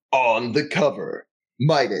On the cover,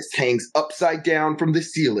 Midas hangs upside down from the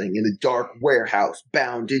ceiling in a dark warehouse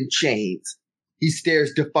bound in chains. He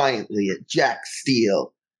stares defiantly at Jack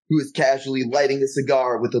Steele, who is casually lighting a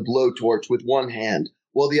cigar with a blowtorch with one hand,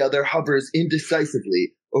 while the other hovers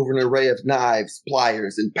indecisively over an array of knives,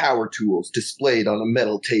 pliers, and power tools displayed on a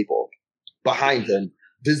metal table. Behind them,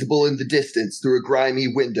 visible in the distance through a grimy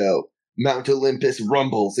window, Mount Olympus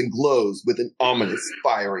rumbles and glows with an ominous,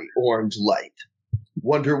 fiery orange light.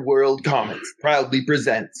 Wonder World Comics proudly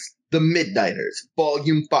presents The Midnighters,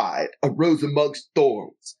 Volume 5, A Rose Amongst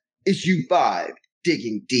Thorns, Issue 5,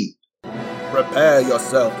 Digging Deep. Prepare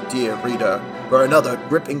yourself, dear reader, for another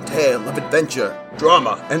gripping tale of adventure,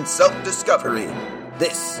 drama, and self-discovery.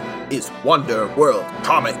 This is Wonder World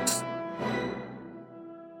Comics.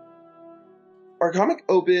 Our comic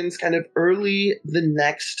opens kind of early the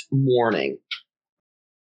next morning.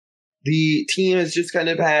 The team has just kind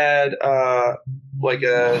of had a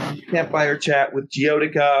campfire chat with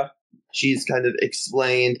Geotica. She's kind of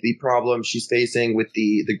explained the problem she's facing with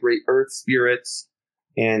the Great Earth Spirits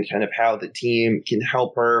and kind of how the team can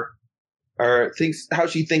help her, or how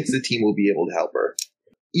she thinks the team will be able to help her.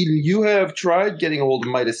 Eden, you have tried getting a hold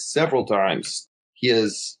of Midas several times. He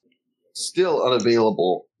is still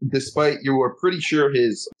unavailable, despite you are pretty sure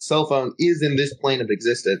his cell phone is in this plane of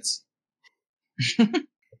existence.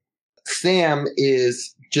 Sam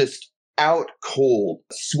is just out cold,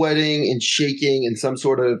 sweating and shaking in some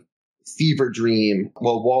sort of fever dream,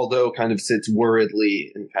 while Waldo kind of sits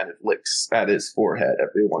worriedly and kind of licks at his forehead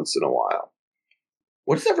every once in a while.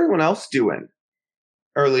 What is everyone else doing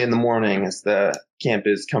early in the morning as the camp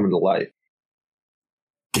is coming to life?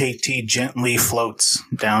 KT gently floats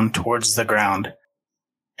down towards the ground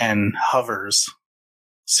and hovers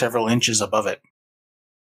several inches above it.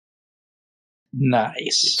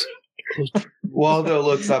 Nice. Waldo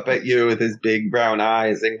looks up at you with his big brown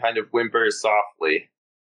eyes and kind of whimpers softly.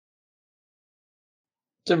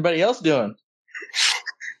 What's everybody else doing?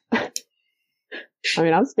 I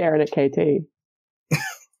mean, I'm staring at KT.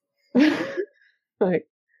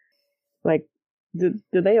 Do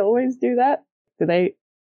they always do that? Do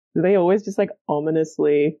they always just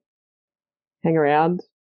ominously hang around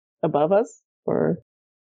above us? Or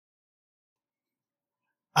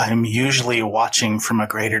I'm usually watching from a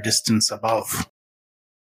greater distance above.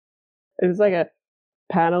 it's like a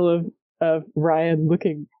panel of Ryan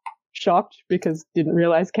looking shocked because didn't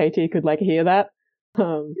realize KT could hear that,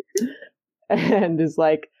 and is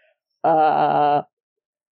like,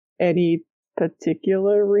 any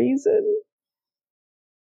particular reason?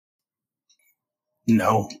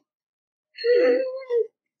 No.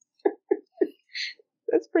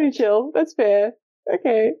 That's pretty chill. That's fair.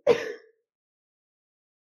 Okay.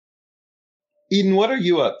 Eden, what are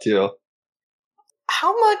you up to?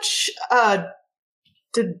 How much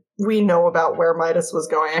did we know about where Midas was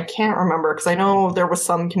going? I can't remember, because I know there was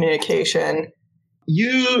some communication.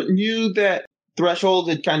 You knew that Threshold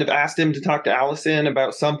had kind of asked him to talk to Allison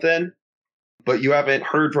about something, but you haven't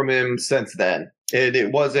heard from him since then.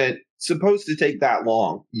 It wasn't supposed to take that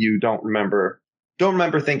long. You don't remember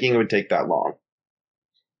thinking it would take that long.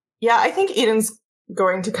 Yeah, I think Eden's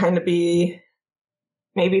going to kind of be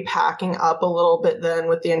maybe packing up a little bit then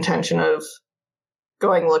with the intention of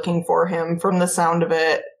going looking for him. From the sound of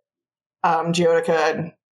it, Geotica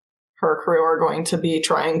and her crew are going to be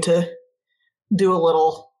trying to do a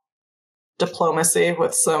little diplomacy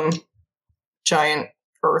with some giant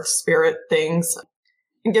earth spirit things.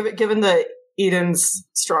 And given that Eden's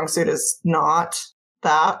strong suit is not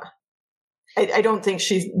that, I don't think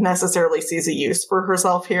she necessarily sees a use for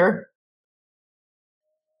herself here.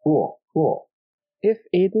 Cool. If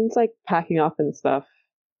Eden's packing up and stuff,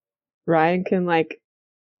 Ryan's gonna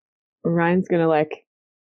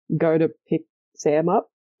go to pick Sam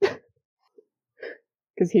up.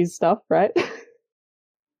 Because he's stuffed, right?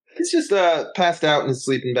 He's just passed out in his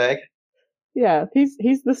sleeping bag. Yeah, he's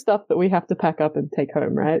the stuff that we have to pack up and take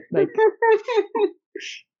home, right? I'm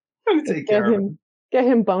gonna take care of him. Get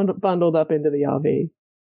him bundled up into the RV.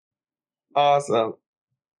 Awesome.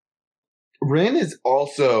 Rin is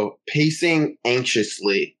also pacing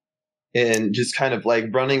anxiously and just kind of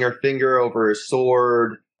running her finger over her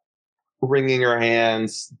sword, wringing her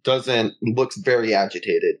hands, looks very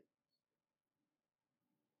agitated.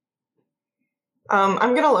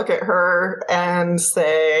 I'm going to look at her and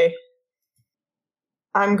say,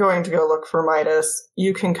 I'm going to go look for Midas.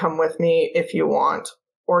 You can come with me if you want,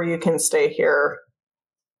 or you can stay here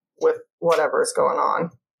with whatever's going on.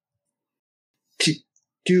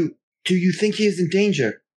 Do you think he is in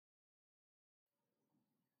danger?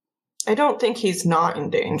 I don't think he's not in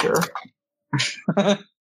danger. I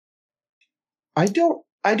don't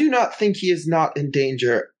I do not think he is not in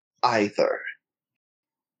danger either.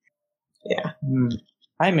 Yeah.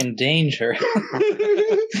 I'm in danger.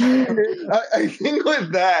 I think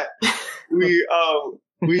with that, we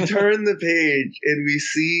turn the page and we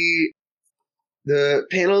see the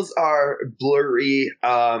panels are blurry,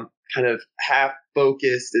 kind of half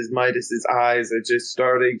focused as Midas's eyes are just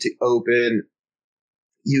starting to open.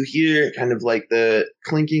 You hear kind of like the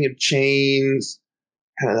clinking of chains,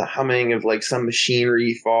 kind of the humming of like some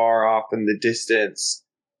machinery far off in the distance.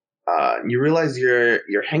 You realize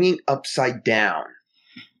you're hanging upside down,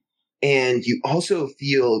 and you also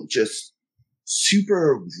feel just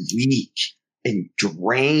super weak and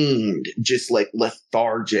drained, just like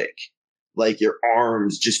lethargic, like your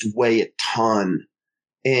arms just weigh a ton.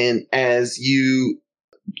 And as you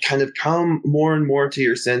kind of come more and more to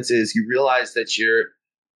your senses, you realize that you're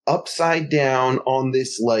upside down on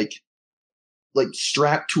this like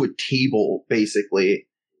strapped to a table basically,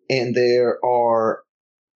 and there are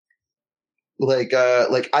like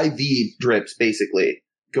IV drips basically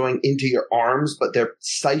going into your arms, but they're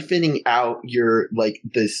siphoning out your like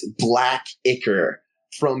this black ichor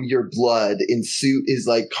from your blood, and Suit is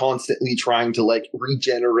like constantly trying to like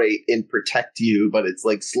regenerate and protect you, but it's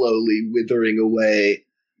like slowly withering away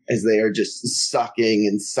as they are just sucking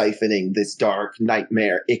and siphoning this dark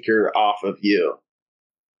nightmare ichor off of you.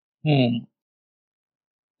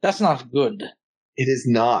 That's not good. It is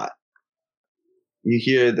not. You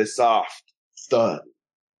hear the soft thud,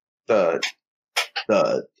 thud,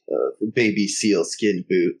 thud of baby sealskin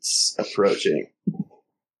boots approaching.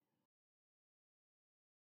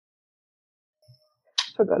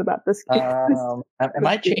 Forgot about this. Am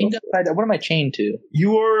I chained up? What am I chained to?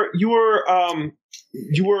 You were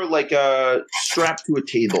like strapped to a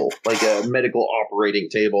table, like a medical operating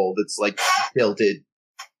table that's like tilted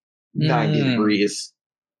 90 degrees.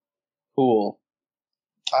 Cool.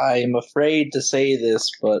 I'm afraid to say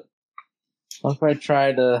this, but what if I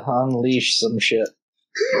try to unleash some shit?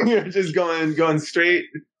 You're just going straight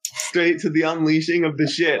to the unleashing of the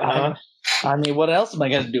shit, huh? I mean, what else am I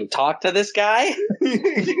going to do? Talk to this guy?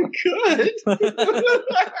 You could.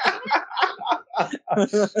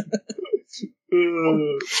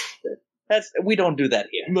 We don't do that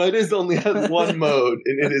here. Midas only has one mode,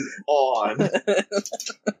 and it is on.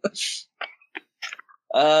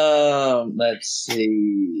 Let's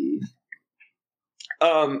see.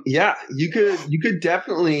 Yeah, you could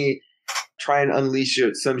definitely try and unleash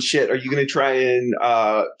some shit. Are you going to try and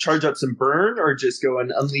charge up some burn, or just go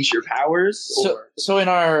and unleash your powers? So in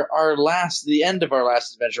the end of our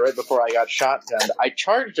last adventure, right before I got shotgunned, I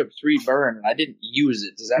charged up 3 burn and I didn't use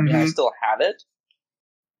it. Does that mean I still have it?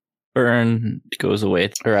 Burn goes away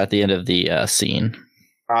at the end of the scene.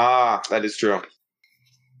 Ah, that is true.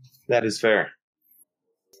 That is fair.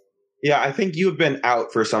 Yeah, I think you've been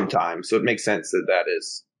out for some time, so it makes sense that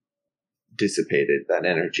is dissipated, that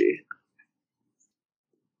energy.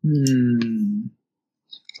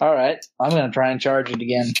 All right, I'm going to try and charge it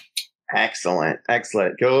again. Excellent.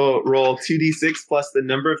 Go roll 2d6 plus the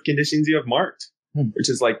number of conditions you have marked, which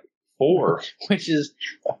is like 4. Which is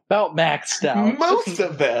about maxed out. Most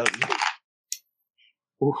of them.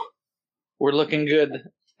 Ooh, we're looking good.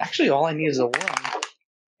 Actually, all I need is a 1.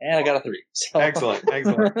 And I got a 3. So. Excellent.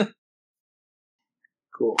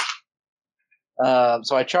 Cool.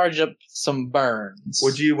 So I charged up some burns.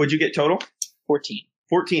 Would you get total? 14.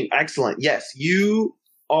 14. Excellent. Yes, you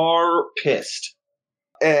are pissed.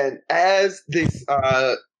 And as this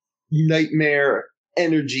nightmare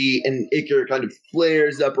energy and ichor kind of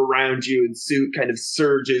flares up around you, and Suit kind of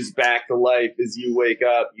surges back to life as you wake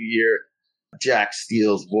up, you hear Jack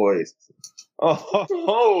Steele's voice.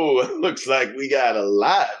 Oh, looks like we got a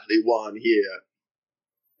lively one here.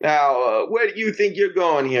 Now, where do you think you're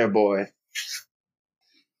going here, boy?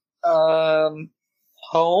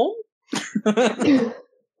 Home?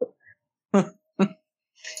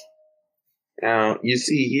 Now, you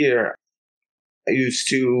see here, I used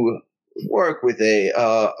to work with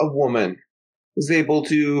a woman who was able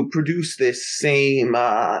to produce this same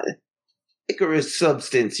Icarus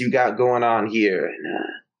substance you got going on here. And,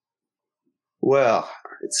 well,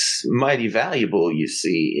 it's mighty valuable, you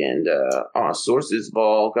see, and our sources have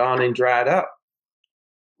all gone and dried up.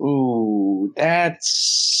 Ooh,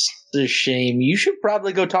 that's a shame. You should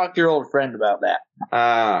probably go talk to your old friend about that.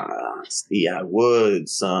 See, I would,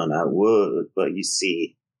 son, I would, but you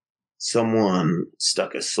see, someone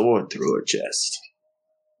stuck a sword through her chest.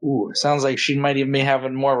 Ooh, sounds like she might even be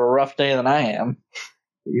having more of a rough day than I am.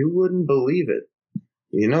 You wouldn't believe it.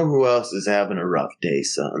 You know who else is having a rough day,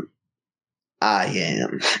 son? I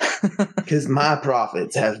am. Because my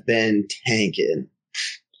profits have been tanking.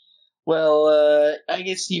 Well, I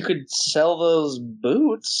guess you could sell those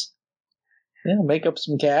boots. Yeah, make up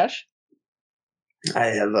some cash.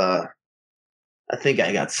 I think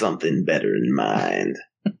I got something better in mind.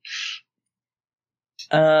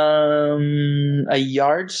 A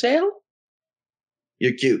yard sale?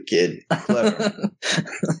 You're cute, kid. Clever.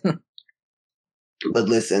 But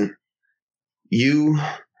listen, you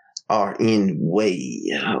are in way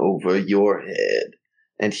over your head.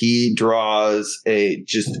 And he draws a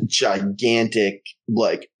just gigantic,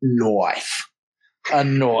 knife. A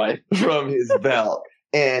knife. From his belt.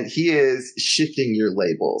 And he is shifting your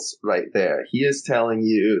labels right there. He is telling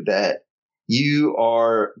you that you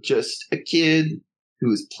are just a kid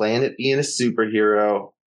who's playing at being a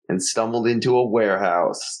superhero and stumbled into a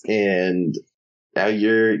warehouse. And now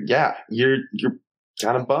you're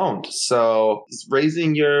kind of boned. So he's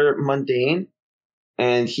raising your mundane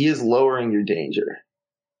and he is lowering your danger.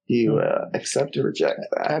 Do you accept or reject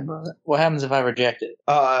that? What happens if I reject it?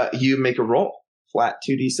 You make a roll. Flat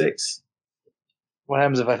 2d6. What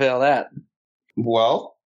happens if I fail that?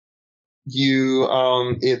 Well, you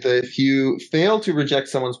if you fail to reject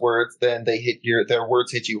someone's words, then their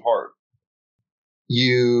words hit you hard.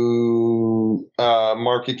 You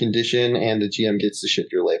mark a condition, and the GM gets to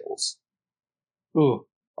shift your labels. Ooh.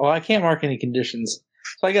 Oh, I can't mark any conditions,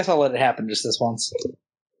 so I guess I'll let it happen just this once.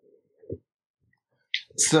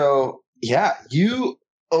 So, yeah, you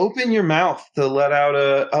open your mouth to let out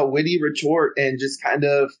a witty retort, and just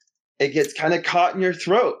it gets kind of caught in your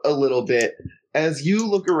throat a little bit as you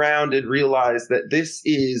look around and realize that this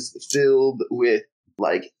is filled with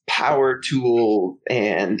power tools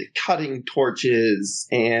and cutting torches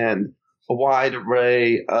and a wide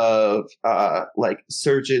array of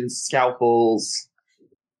surgeons' scalpels,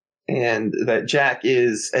 and that Jack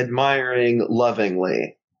is admiring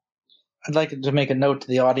lovingly. I'd like to make a note to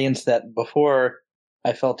the audience that before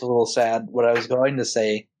I felt a little sad, what I was going to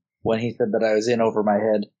say when he said that I was in over my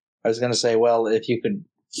head, I was going to say, well, if you could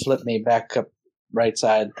flip me back up right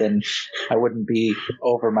side, then I wouldn't be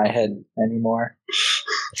over my head anymore.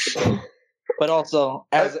 But also,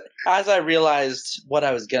 as I realized what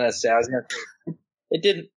I was going to say, I was going to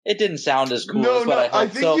it didn't sound as cool as what I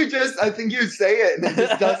hoped. I think you say it and it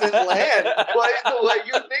just doesn't land quite the way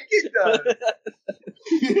you think it does.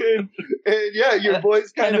 and yeah, your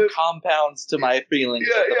voice kind of compounds to my feelings.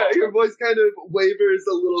 Yeah, your voice kind of wavers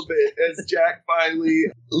a little bit as Jack finally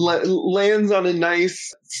lands on a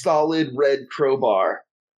nice, solid red crowbar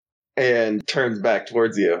and turns back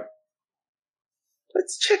towards you.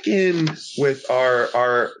 Let's check in with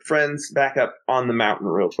our friends back up on the mountain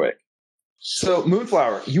real quick. So,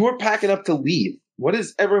 Moonflower, you are packing up to leave. What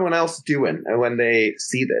is everyone else doing when they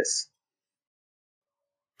see this?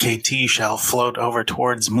 KT shall float over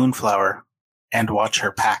towards Moonflower and watch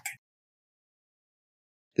her pack.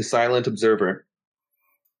 The silent observer.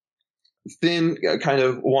 Finn kind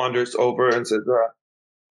of wanders over and says,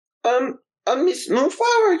 Miss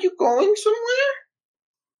Moonflower, are you going somewhere?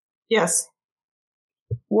 Yes.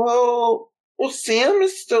 Well, Sam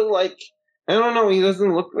is still I don't know, he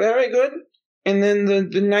doesn't look very good. And then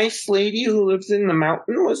the nice lady who lives in the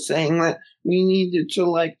mountain was saying that we needed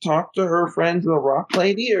to, talk to her friend, the rock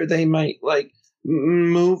lady, or they might,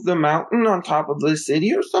 move the mountain on top of the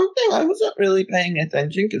city or something. I wasn't really paying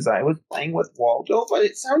attention because I was playing with Waldo, but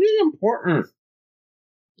it sounded important.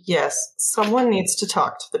 Yes, someone needs to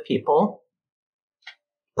talk to the people.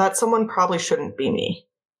 That someone probably shouldn't be me.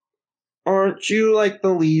 Aren't you, the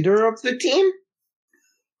leader of the team?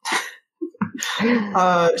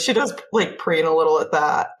 She does preen a little at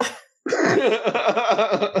that.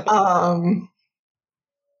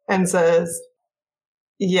 And says,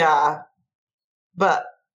 yeah, but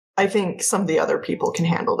I think some of the other people can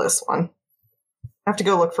handle this one. I have to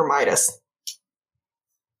go look for Midas.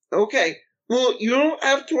 Okay. Well, you don't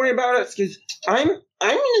have to worry about us because I'm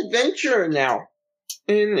an adventurer now.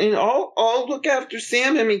 And I'll look after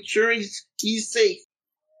Sam and make sure he's safe.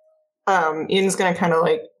 Ian's gonna kind of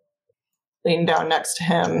lean down next to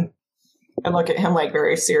him and look at him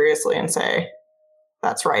very seriously and say,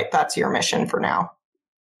 that's right, that's your mission for now.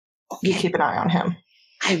 Okay. You keep an eye on him.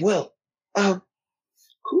 I will.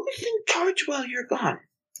 Who is in charge while you're gone?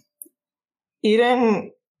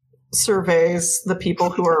 Eden surveys the people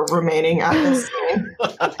who are remaining at this scene.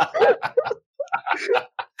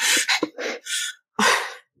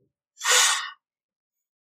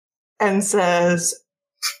 And says,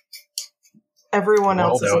 everyone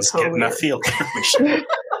else is getting a field mission.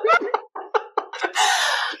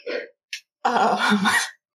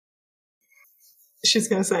 She's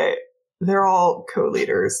going to say, they're all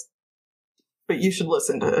co-leaders, but you should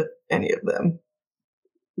listen to any of them.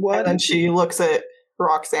 What? And then she looks at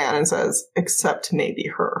Roxanne and says, except maybe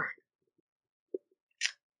her.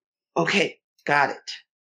 Okay, got it.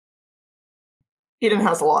 Eden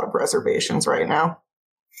has a lot of reservations right now.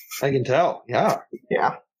 I can tell, yeah.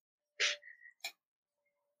 Yeah.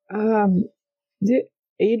 Aiden,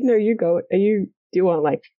 do you want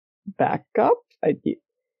like backup?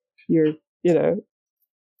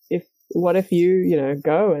 What if you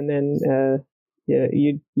go and then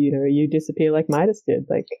you disappear like Midas did?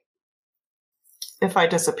 Like, if I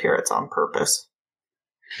disappear, it's on purpose.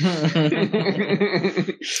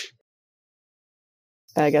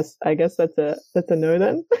 I guess that's a no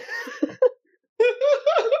then.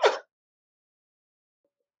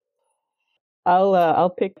 I'll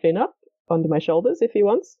pick Finn up onto my shoulders if he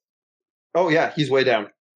wants. Oh yeah, he's way down.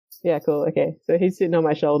 Yeah, cool. Okay, so he's sitting on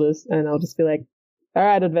my shoulders, and I'll just be like, "All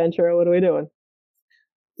right, adventurer, what are we doing?"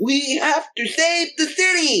 We have to save the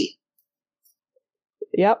city.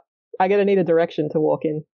 Yep, I'm gonna need a direction to walk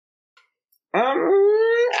in. I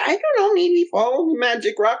don't know. Maybe follow the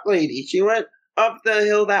magic rock lady. She went up the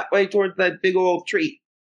hill that way towards that big old tree.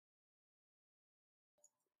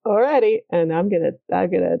 Alrighty, and I'm gonna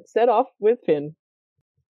set off with Finn.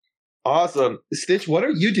 Awesome. Stitch, what are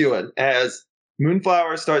you doing as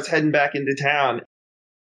Moonflower starts heading back into town?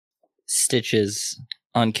 Stitch is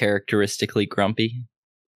uncharacteristically grumpy.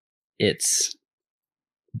 It's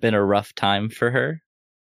been a rough time for her.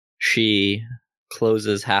 She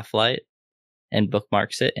closes Half-Light and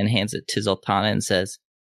bookmarks it and hands it to Zoltana and says,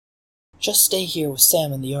 "Just stay here with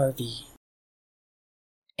Sam in the RV."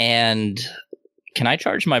 And can I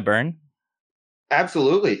charge my burn?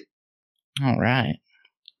 Absolutely. All right.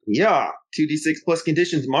 Yeah. 2d6 plus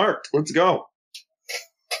conditions marked. Let's go.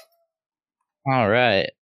 All right.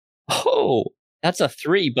 Oh, that's a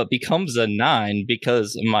 3, but becomes a 9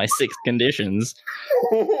 because of my 6 conditions.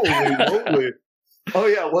 Holy moly. Oh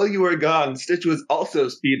yeah, while you were gone, Stitch was also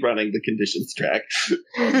speedrunning the conditions track.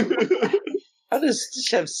 How does Stitch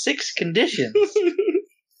have 6 conditions?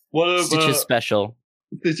 Stitch is special.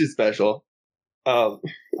 Stitch is special. I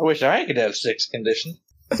wish I could have 6 conditions.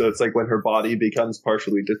 So it's like when her body becomes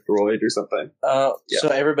partially destroyed or something. Yeah. So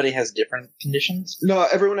everybody has different conditions? No,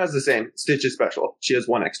 everyone has the same. Stitch is special. She has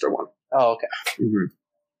one extra one. Oh, okay. Mm-hmm.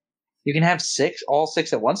 You can have 6, all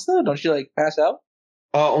 6 at once, though? Don't you, pass out?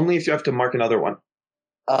 Only if you have to mark another one.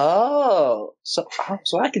 Oh, so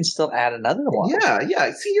I can still add another one.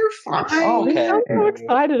 Yeah. See, you're fine. Oh, okay. I'm so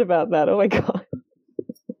excited about that. Oh my god.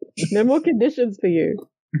 No more conditions for you.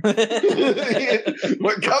 We're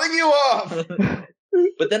cutting you off.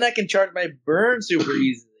 But then I can charge my burn super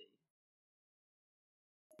easily.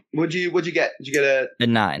 What'd you get? Did you get A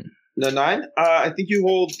 9. a 9? I think you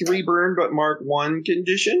hold 3 burn, but mark 1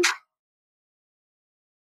 condition. Is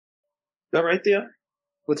that right, Thea?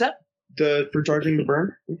 What's that? For charging the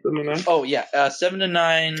burn? 7 to 9? Oh, yeah. 7 to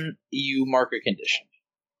 9, you mark a condition.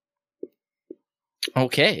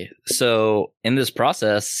 Okay, so in this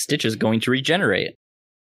process, Stitch is going to regenerate.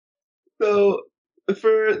 So,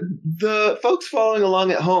 for the folks following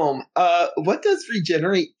along at home, what does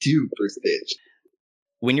regenerate do for Stitch?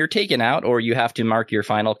 When you're taken out or you have to mark your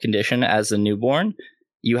final condition as a newborn,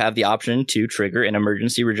 you have the option to trigger an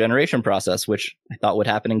emergency regeneration process, which I thought would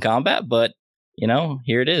happen in combat, but,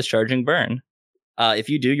 here it is, charging burn. If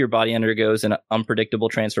you do, your body undergoes an unpredictable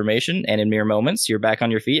transformation, and in mere moments, you're back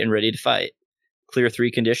on your feet and ready to fight. Clear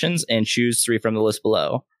 3 conditions and choose 3 from the list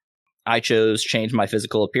below. I chose change my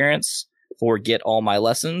physical appearance, forget all my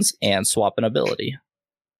lessons, and swap an ability.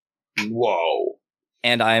 Whoa.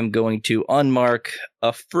 And I am going to unmark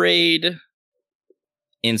afraid,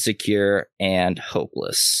 insecure, and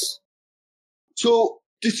hopeless. So,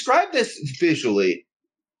 describe this visually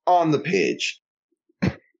on the page.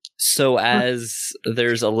 So as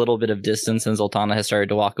there's a little bit of distance and Zoltana has started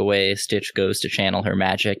to walk away, Stitch goes to channel her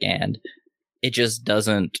magic and it just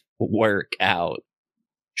doesn't work out.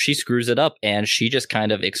 She screws it up and she just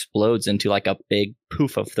kind of explodes into a big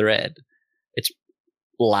poof of thread. It's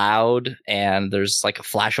loud and there's a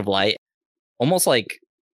flash of light, almost like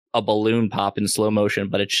a balloon pop in slow motion,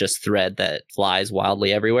 but it's just thread that flies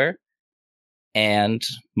wildly everywhere. And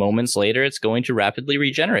moments later, it's going to rapidly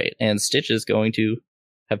regenerate and Stitch is going to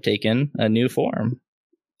have taken a new form.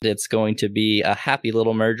 It's going to be a happy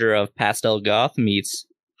little merger of pastel goth meets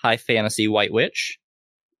high fantasy white witch.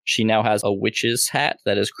 She now has a witch's hat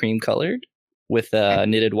that is cream colored with a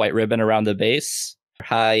knitted white ribbon around the base,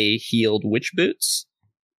 high heeled witch boots,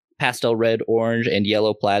 pastel red, orange, and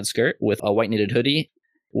yellow plaid skirt with a white knitted hoodie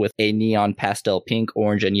with a neon pastel pink,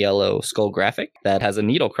 orange, and yellow skull graphic that has a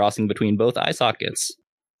needle crossing between both eye sockets.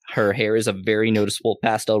 Her hair is a very noticeable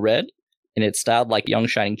pastel red, and it's styled like Young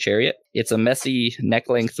Shining Chariot. It's a messy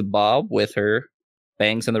neck-length bob with her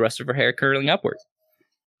bangs and the rest of her hair curling upward.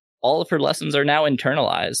 All of her lessons are now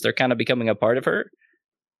internalized. They're kind of becoming a part of her.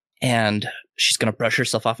 And she's going to brush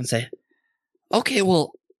herself off and say, okay,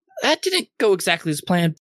 well, that didn't go exactly as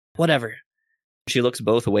planned. Whatever. She looks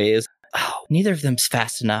both ways. Oh, neither of them's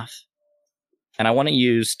fast enough. And I want to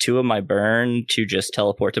use 2 of my burn to just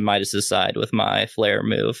teleport to Midas's side with my flare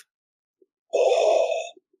move.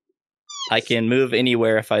 I can move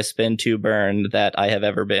anywhere if I spend 2 burn that I have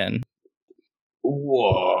ever been.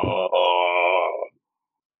 Whoa.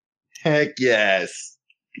 Heck yes.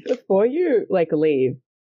 Before you leave,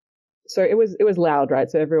 so it was loud, right?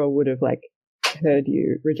 So everyone would have heard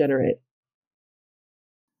you regenerate.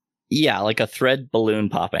 Yeah, like a thread balloon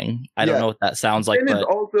popping. I don't know what that sounds like, but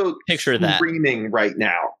also picture that. Screaming right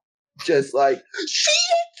now. Just like, she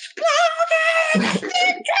exploded!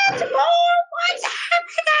 What's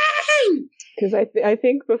happening? Because I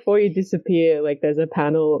think before you disappear, there's a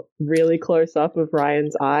panel really close up of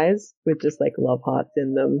Ryan's eyes with just love hearts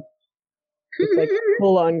in them. It's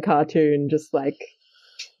full on cartoon, just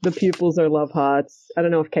the pupils are love hearts. I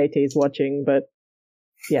don't know if KT's watching, but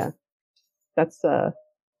yeah, that's all.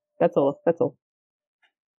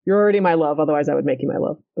 You're already my love, otherwise I would make you my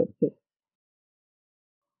love. But yeah.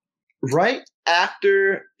 Right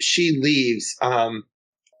after she leaves,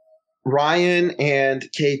 Ryan and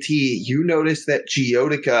KT, you notice that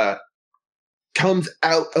Geotica comes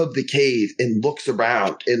out of the cave and looks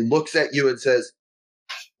around and looks at you and says,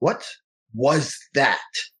 "What was that?"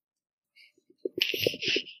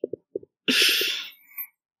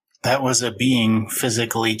 That was a being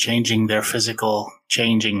physically changing their physical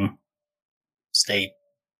changing state.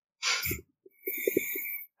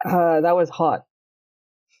 That was hot.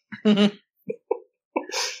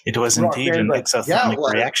 It was indeed an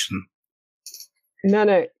exothermic reaction.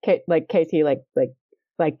 No, KT,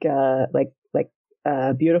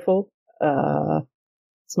 beautiful,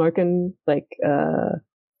 smoking,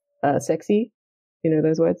 sexy. You know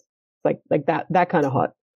those words? Like that kind of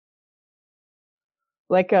hot.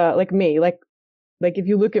 Like me, if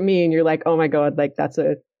you look at me and you're like, oh my god, that's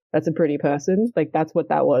a pretty person. That's what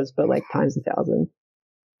that was, but times 1,000.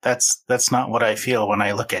 That's not what I feel when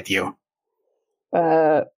I look at you.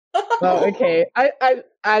 Oh, okay.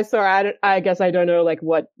 I sorry. I guess I don't know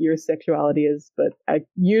what your sexuality is, but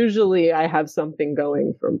usually I have something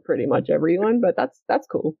going from pretty much everyone. But that's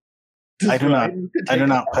cool. I do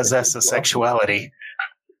not possess a sexuality.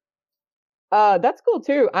 That's cool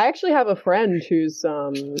too. I actually have a friend who's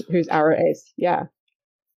arrow ace. Yeah.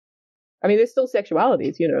 I mean, there's still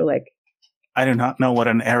sexualities, I do not know what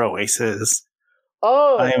an arrow ace is.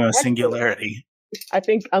 Oh, I am a singularity. I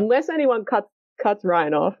think unless anyone cuts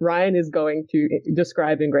Ryan off, Ryan is going to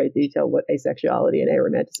describe in great detail what asexuality and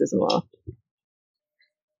aromanticism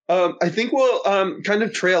are. I think we'll kind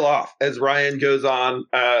of trail off as Ryan goes on,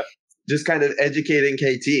 just kind of educating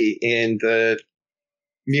KT in the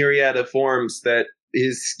myriad of forms that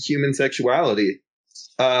is human sexuality.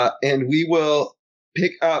 And we will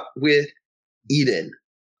pick up with Eden.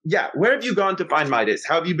 Yeah, where have you gone to find Midas?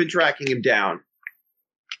 How have you been tracking him down?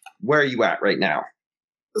 Where are you at right now?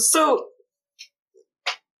 So,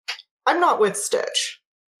 I'm not with Stitch.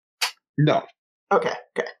 No. Okay.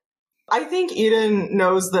 I think Eden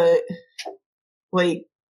knows that, the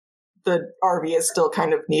RV is still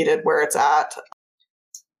kind of needed where it's at.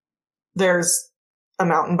 There's a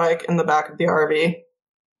mountain bike in the back of the RV.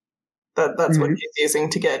 That's what she's using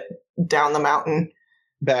to get down the mountain.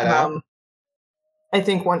 Bad. I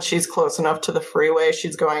think once she's close enough to the freeway,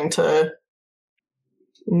 she's going to...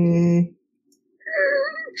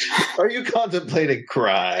 Are you contemplating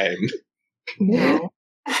crime? No.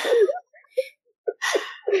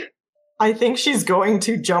 I think she's going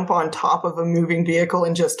to jump on top of a moving vehicle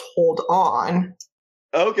and just hold on.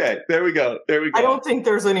 Okay, there we go. I don't think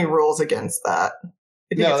there's any rules against that.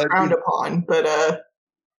 I think it's frowned upon, but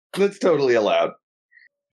that's totally allowed.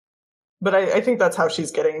 But I think that's how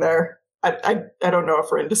she's getting there. I don't know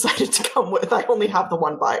if Rin decided to come with. I only have the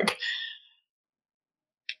one bike.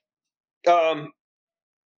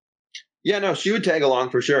 Yeah, no, she would tag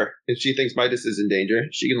along for sure. If she thinks Midas is in danger,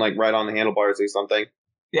 she can ride on the handlebars or something.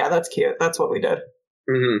 Yeah, that's cute. That's what we did.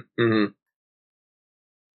 Mm-hmm.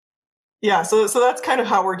 Yeah, so that's kind of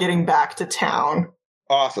how we're getting back to town.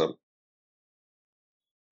 Awesome.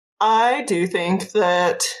 I do think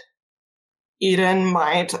that Eden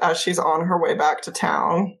might, as she's on her way back to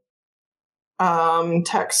town,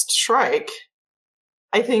 text Shrike.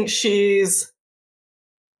 I think she's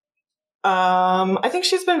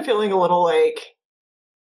been feeling a little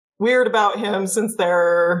weird about him since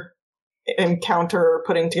their encounter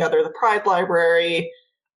putting together the Pride Library.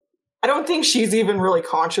 I don't think she's even really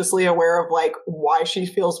consciously aware of, like, why she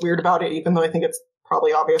feels weird about it, even though I think it's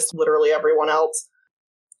probably obvious to literally everyone else.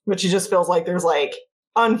 But she just feels like there's, like,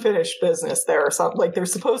 unfinished business there or something. Like,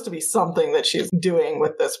 there's supposed to be something that she's doing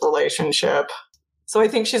with this relationship. So I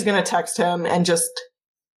think she's going to text him and just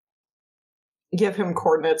give him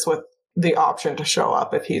coordinates with the option to show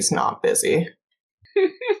up if he's not busy.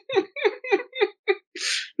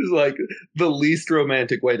 It's like the least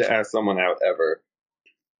romantic way to ask someone out ever.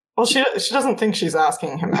 Well, she doesn't think she's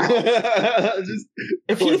asking him out.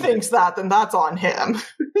 If he thinks that, then that's on him.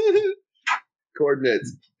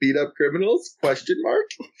 Coordinates. Beat up criminals? Question mark?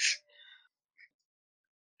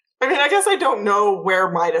 I mean, I guess I don't know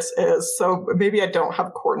where Midas is, so maybe I don't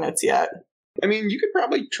have coordinates yet. I mean, you could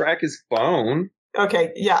probably track his phone.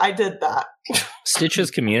 Okay, yeah, I did that.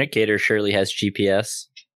 Stitch's communicator surely has GPS.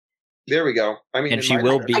 There we go. I mean, And she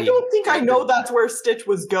will be... I don't think I know that's where Stitch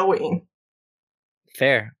was going.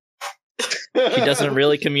 Fair. She doesn't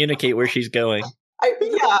really communicate where she's going.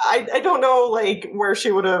 I don't know, like, where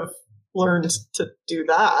she would have learned to do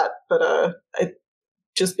that, but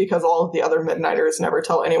just because all of the other Midnighters never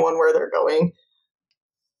tell anyone where they're going.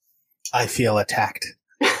 I feel attacked.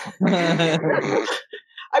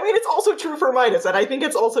 I mean, it's also true for Midas, and I think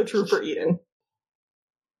it's also true for Eden.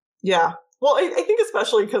 Yeah. Well, I think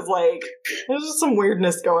especially because, like, there's just some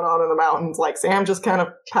weirdness going on in the mountains. Like, Sam just kind of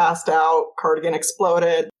passed out, Cardigan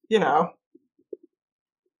exploded, you know.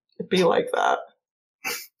 It'd be like that.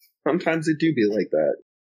 Sometimes it do be like that.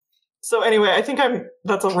 So anyway, I think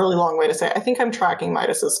that's a really long way to say it. I think I'm tracking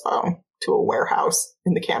Midas's phone to a warehouse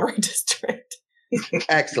in the Cannery District.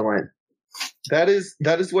 Excellent. That is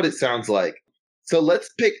what it sounds like. So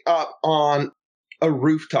let's pick up on a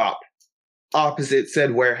rooftop opposite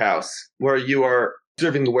said warehouse, where you are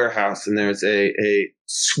observing the warehouse, and there's a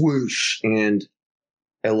swoosh and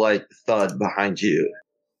a light thud behind you.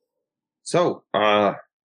 So, is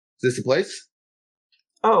this the place?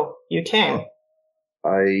 Oh, you came.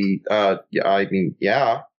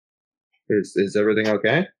 Yeah. Is everything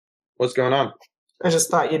okay? What's going on? I just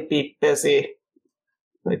thought you'd be busy.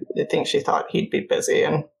 I think she thought he'd be busy,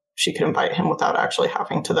 and she could invite him without actually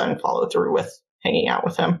having to then follow through with hanging out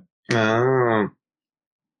with him. Oh,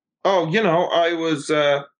 you know, I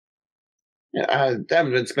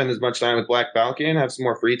haven't been spending as much time with Black Falcon, have some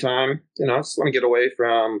more free time. You know, just want to get away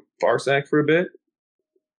from Farsack for a bit.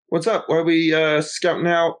 What's up? Why are we scouting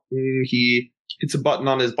out? And he hits a button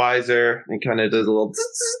on his visor and kind of does a little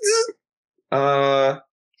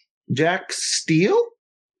Jack Steele?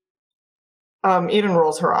 Eden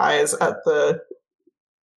rolls her eyes at the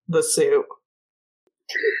suit.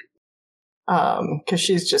 Because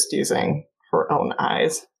she's just using her own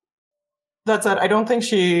eyes. That said, I don't think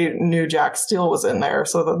she knew Jack Steele was in there,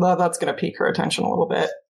 so that's going to pique her attention a little bit.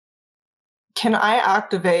 Can I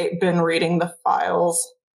activate been reading the files?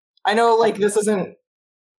 I know, like, this isn't,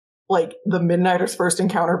 like, the Midnighter's first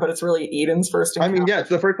encounter, but it's really Eden's first encounter. I mean, yeah, it's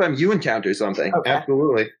the first time you encounter something. Okay.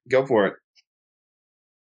 Absolutely. Go for it.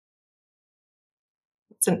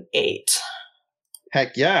 It's an 8.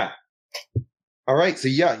 Heck yeah. All right, so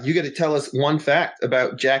yeah, you got to tell us one fact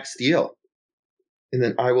about Jack Steele. And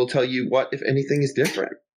then I will tell you what, if anything, is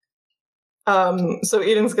different. So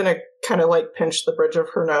Eden's gonna kind of, like, pinch the bridge of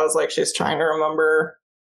her nose like she's trying to remember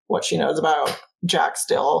what she knows about Jack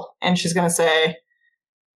Steele. And she's gonna say,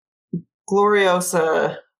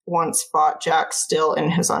 Gloriosa once fought Jack Steele in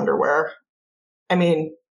his underwear. I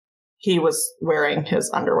mean, he was wearing his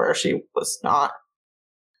underwear. She was not.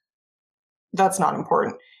 That's not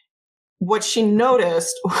important. What she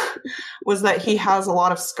noticed was that he has a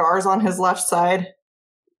lot of scars on his left side.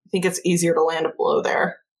 I think it's easier to land a blow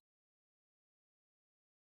there.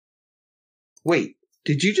 Wait,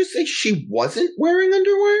 did you just say she wasn't wearing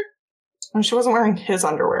underwear? And she wasn't wearing his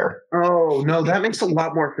underwear. Oh, no, that makes a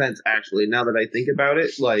lot more sense, actually, now that I think about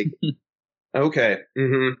it. Like, okay.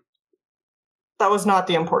 Mm-hmm. That was not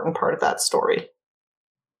the important part of that story.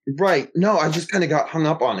 Right. No, I just kind of got hung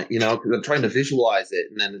up on it, you know, because I'm trying to visualize it,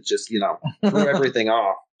 and then it just, you know, threw everything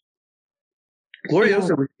off.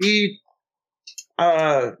 Gloriosa, was he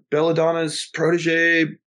Belladonna's protege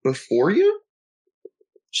before you?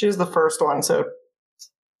 She was the first one, so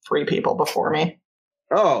 3 people before me.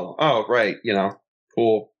 Oh, right, you know,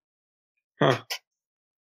 cool. Huh.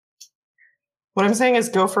 What I'm saying is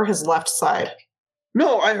go for his left side.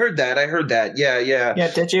 No, I heard that. Yeah.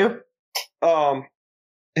 Yeah, did you?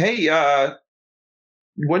 Hey,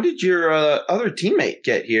 when did your other teammate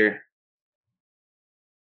get here?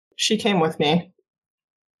 She came with me.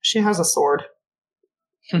 She has a sword.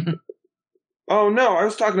 Oh, no, I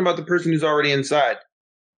was talking about the person who's already inside.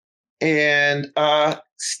 And,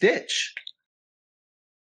 Stitch.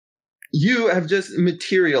 You have just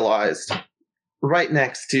materialized right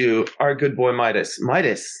next to our good boy Midas.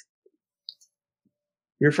 Midas,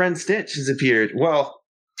 your friend Stitch has appeared. Well,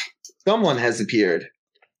 someone has appeared.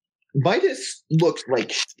 Midas looks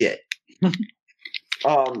like shit.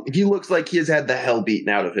 He looks like he has had the hell beaten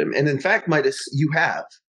out of him. And in fact, Midas, you have.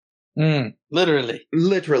 Literally.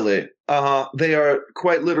 Literally. They are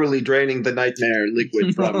quite literally draining the nightmare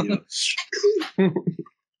liquid from you.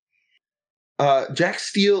 Jack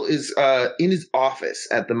Steele is in his office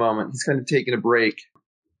at the moment. He's kind of taking a break.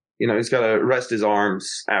 He's got to rest his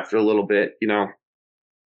arms after a little bit,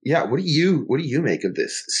 Yeah, what do you make of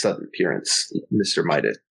this sudden appearance, Mr.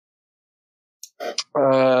 Midas?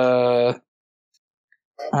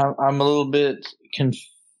 I'm a little bit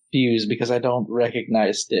confused because I don't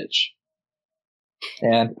recognize Stitch.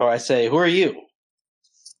 And so I say, who are you?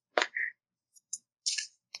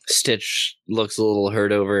 Stitch looks a little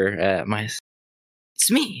hurt over at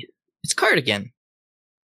It's me. It's Cardigan.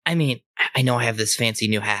 I mean, I know I have this fancy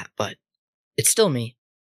new hat, but it's still me.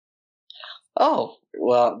 Oh,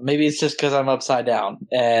 well, maybe it's just because I'm upside down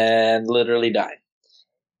and literally dying.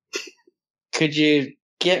 Could you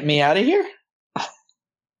get me out of here?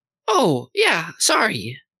 Oh, yeah,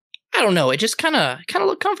 sorry. I don't know, it just kind of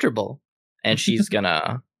looked comfortable. And she's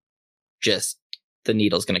gonna the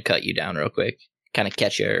needle's gonna cut you down real quick. Kind of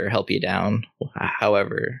catch you or help you down,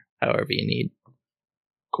 however you need.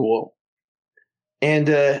 Cool. And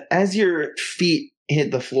as your feet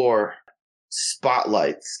hit the floor,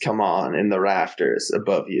 spotlights come on in the rafters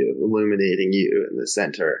above you, illuminating you in the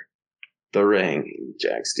center. The ring.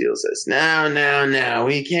 Jack Steele says, No,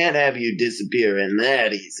 we can't have you disappearing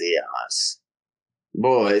that easy on us.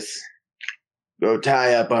 Boys, go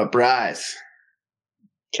tie up our prize.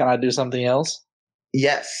 Can I do something else?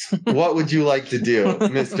 Yes. What would you like to do,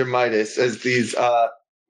 Mr. Midas, as these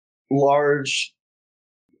large,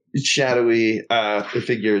 shadowy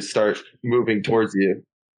figures start moving towards you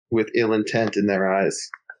with ill intent in their eyes?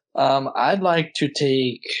 I'd like to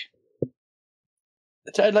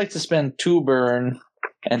spend 2 burn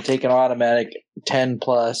and take an automatic 10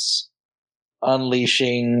 plus,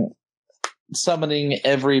 summoning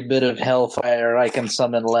every bit of hellfire I can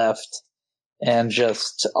summon left, and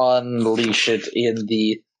just unleash it in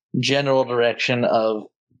the general direction of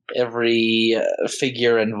every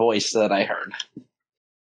figure and voice that I heard.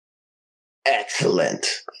 Excellent.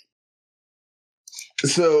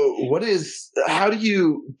 So, how do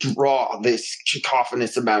you draw this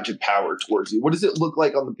cacophonous amount of power towards you? What does it look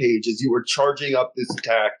like on the page as you are charging up this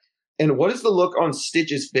attack? And what is the look on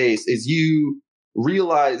Stitch's face as you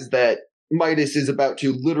realize that Midas is about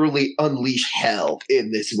to literally unleash hell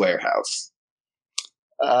in this warehouse?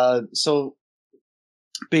 So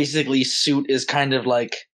basically, Suit is kind of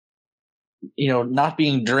like, not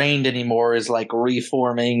being drained anymore, is like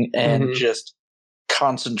reforming and just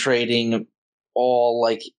concentrating all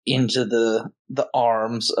like into the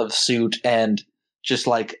arms of Suit, and just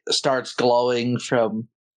like starts glowing from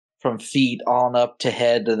feet on up to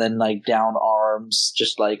head, and then like down arms,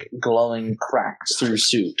 just like glowing cracks through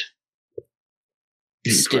Suit.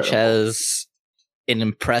 Stitch has an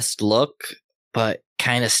impressed look, but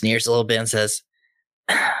kind of sneers a little bit and says,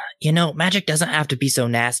 magic doesn't have to be so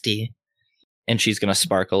nasty. And she's going to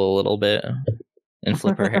sparkle a little bit and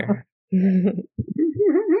flip her hair.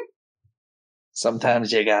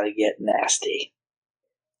 Sometimes you gotta get nasty.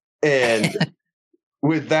 And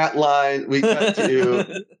with that line, we cut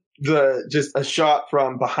to just a shot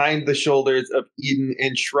from behind the shoulders of Eden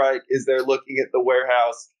and Shrike as they're looking at the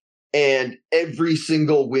warehouse, and every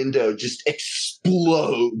single window just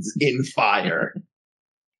explodes in fire.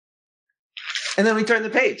 And then we turn the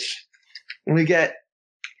page, and we get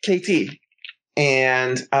KT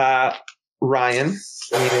and Ryan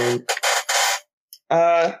and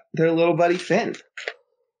their little buddy Finn.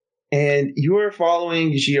 And you are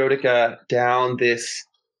following Geodica down this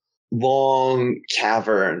long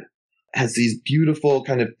cavern. It has these beautiful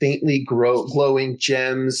kind of faintly glowing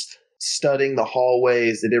gems studding the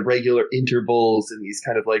hallways at irregular intervals in these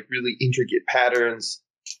kind of like really intricate patterns.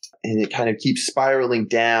 And it kind of keeps spiraling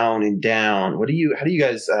down and down. How do you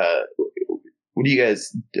guys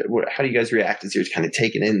react as you're kind of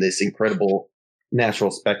taking in this incredible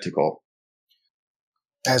natural spectacle?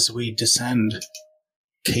 As we descend,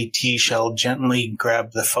 KT shall gently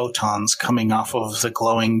grab the photons coming off of the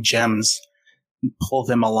glowing gems and pull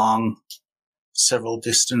them along several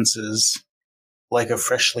distances like a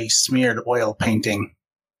freshly smeared oil painting.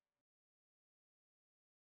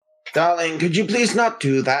 Darling, could you please not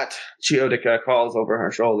do that? Geodica calls over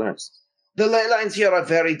her shoulders. The ley lines here are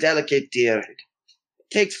very delicate, dear. It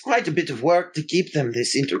takes quite a bit of work to keep them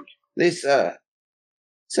this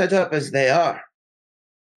set up as they are.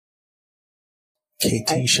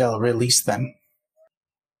 KT shall release them.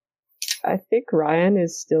 I think Ryan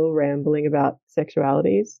is still rambling about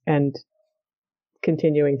sexualities and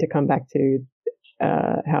continuing to come back to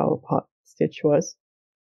how hot Stitch was.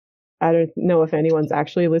 I don't know if anyone's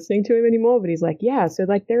actually listening to him anymore, but he's like, yeah, so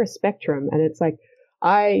like they're a spectrum. And it's like,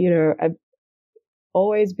 I've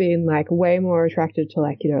always been like way more attracted to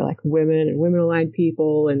like, like women and women aligned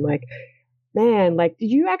people. And like, man, like, did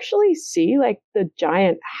you actually see like the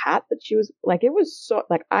giant hat that she was like, it was so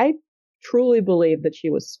like, I truly believe that she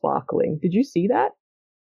was sparkling. Did you see that?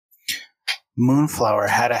 Moonflower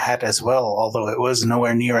had a hat as well, although it was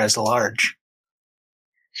nowhere near as large.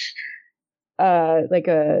 Like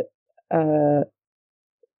a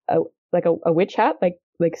witch hat,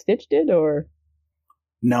 like Stitch did, or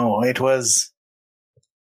no, it was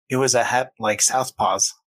a hat like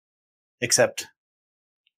Southpaw's, except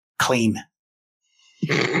clean.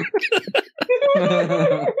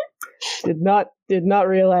 Did not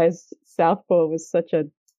realize Southpaw was such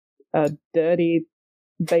a dirty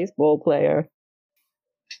baseball player.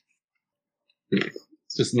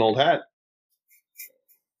 It's just an old hat.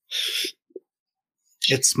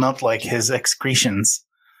 It smelled like his excretions.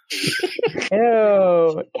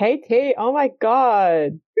 Ew, KT! Oh my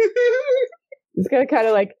god! It's gonna kind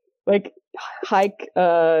of like hike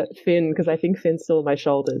Finn, because I think Finn's still on my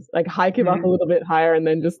shoulders. Like hike him up a little bit higher, and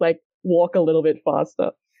then just like walk a little bit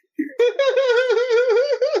faster.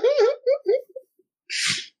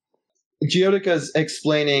 Geodica's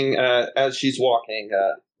explaining as she's walking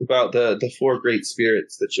about the four great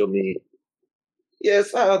spirits that you'll meet.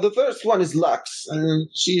 Yes, the first one is Lux.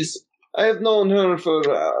 I have known her for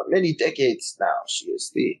many decades now. She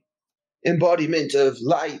is the embodiment of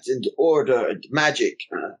light and order and magic.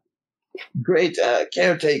 Great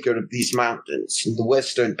caretaker of these mountains, the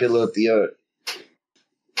western pillar of the earth.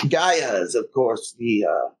 Gaia is, of course, the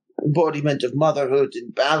embodiment of motherhood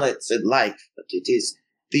and balance in life. But it is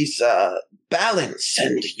this balance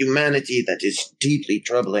and humanity that is deeply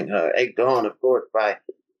troubling her, egged on, of course, by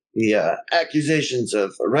the accusations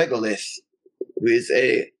of Regolith, who is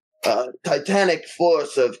a titanic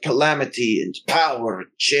force of calamity and power and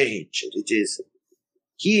change, and it is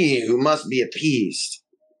he who must be appeased.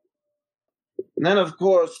 And then, of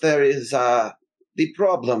course, there is the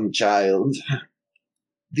problem child,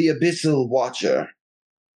 the Abyssal Watcher.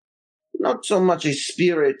 Not so much a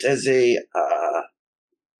spirit as a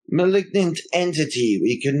malignant entity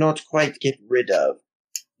we cannot quite get rid of.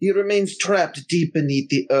 He remains trapped deep beneath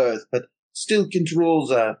the earth, but still controls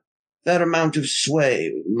that amount of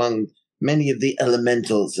sway among many of the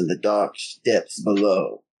elementals in the dark depths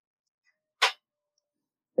below.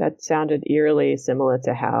 That sounded eerily similar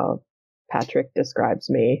to how Patrick describes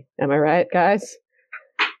me. Am I right, guys?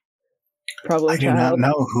 Problem I do child. not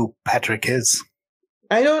know who Patrick is.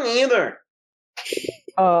 I don't either.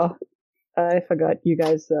 Oh, I forgot. You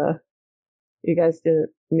guys didn't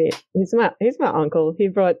meet. He's my uncle. He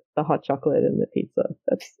brought the hot chocolate and the pizza.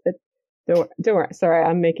 That's it. Don't worry. Sorry,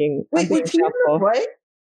 I'm making. Wait, I'm see the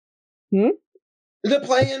play? The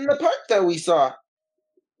play in the park that we saw.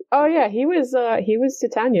 Oh yeah, he was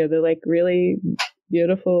Titania, the like really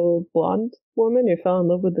beautiful blonde woman who fell in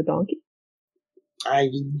love with the donkey. I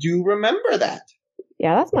do remember that.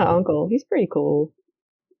 Yeah, that's my uncle. He's pretty cool.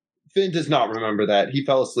 Finn does not remember that. He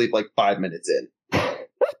fell asleep like 5 minutes in.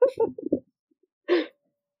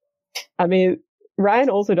 I mean, Ryan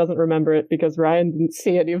also doesn't remember it because Ryan didn't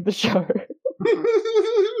see any of the show.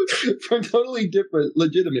 For totally different,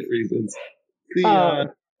 legitimate reasons.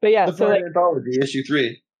 But yeah, the so like, Anthology, issue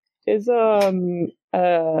 3. is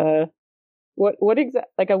what exactly,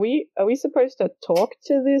 like, are we supposed to talk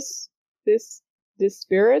to this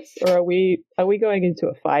spirits, or are we going into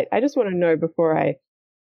a fight? I just want to know before I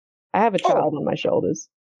have a child on my shoulders.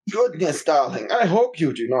 Goodness, darling, I hope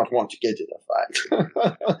you do not want to get in a fight.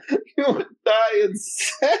 You would die in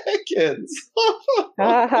seconds.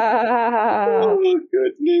 Oh,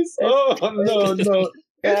 goodness. Oh, no.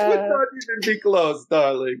 It would not even be close,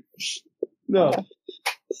 darling. No.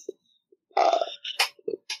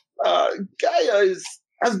 Gaia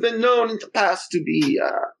has been known in the past to be,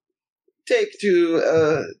 take to,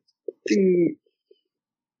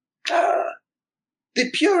 the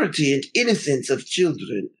purity and innocence of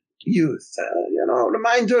children, youth,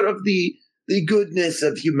 reminder of the goodness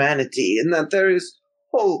of humanity, and that there is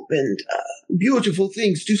hope and beautiful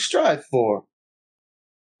things to strive for.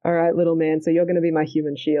 All right, little man, so you're going to be my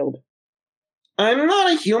human shield. I'm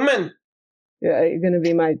not a human. Yeah, you're going to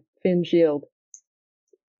be my Finn shield.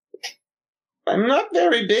 I'm not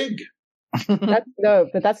very big.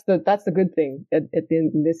 That's the good thing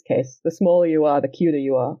in this case. The smaller you are, the cuter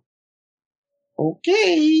you are.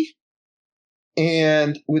 Okay.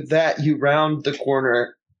 And with that, you round the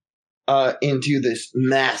corner into this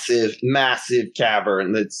massive, massive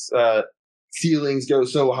cavern that's ceilings go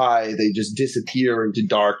so high they just disappear into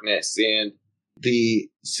darkness, and the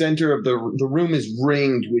center of the room is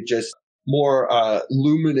ringed with just more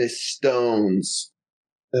luminous stones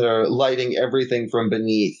that are lighting everything from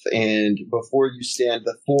beneath. And before you stand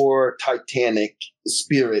the 4 titanic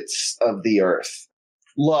spirits of the earth.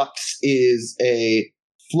 Lux is a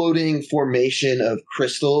floating formation of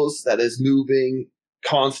crystals that is moving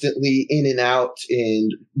constantly in and out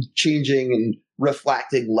and changing and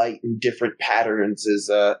reflecting light in different patterns as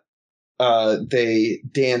they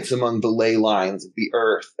dance among the ley lines of the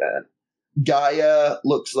earth. And Gaia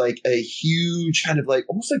looks like a huge kind of like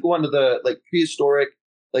almost like one of the like prehistoric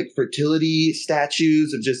like fertility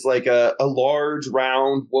statues of just like a large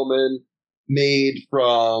round woman made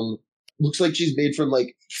from, looks like she's made from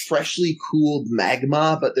like freshly cooled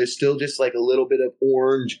magma, but there's still just like a little bit of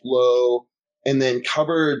orange glow, and then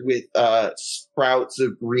covered with sprouts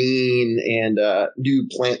of green and new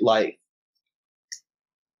plant life.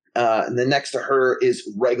 And then next to her is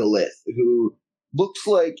Regolith, who looks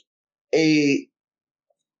like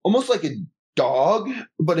almost like a dog,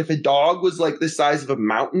 but if a dog was like the size of a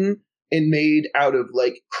mountain and made out of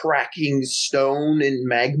like cracking stone and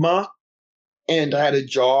magma, and had a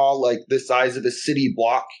jaw like the size of a city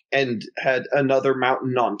block and had another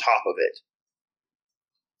mountain on top of it.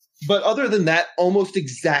 But other than that, almost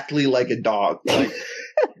exactly like a dog. Like,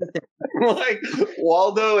 like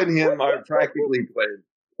Waldo and him are practically twins.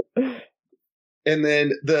 And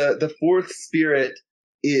then the 4th spirit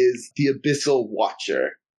is the Abyssal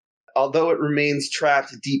Watcher. Although it remains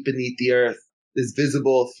trapped deep beneath the earth, is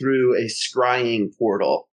visible through a scrying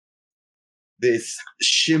portal. This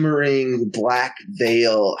shimmering black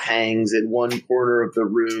veil hangs in one corner of the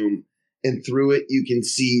room, and through it you can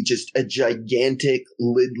see just a gigantic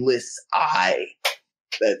lidless eye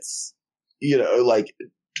that's, like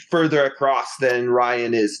further across than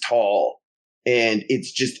Ryan is tall. And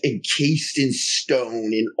it's just encased in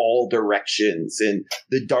stone in all directions, and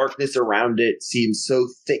the darkness around it seems so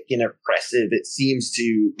thick and oppressive, it seems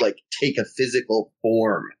to, like, take a physical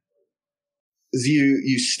form. As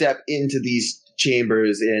you step into these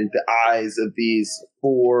chambers, and the eyes of these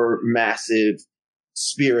 4 massive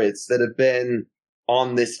spirits that have been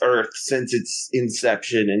on this earth since its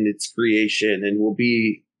inception and its creation, and will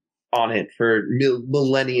be on it for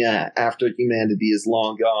millennia after humanity is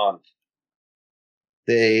long gone.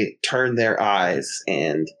 They turn their eyes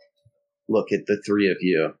and look at the 3 of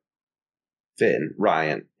you, Finn,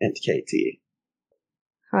 Ryan, and KT.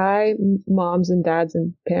 Hi, moms and dads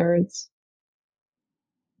and parents.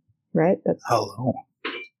 Right? That's Hello.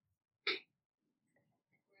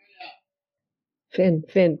 Finn,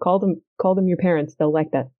 call them your parents. They'll like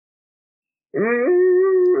that.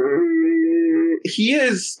 He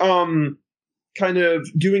is kind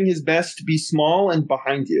of doing his best to be small and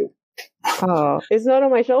behind you. Oh, it's not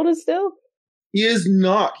on my shoulders still? He is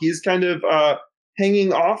not. He is kind of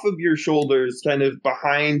hanging off of your shoulders, kind of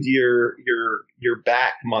behind your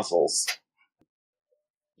back muscles.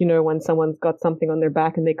 You know, when someone's got something on their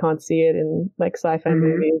back and they can't see it in like sci-fi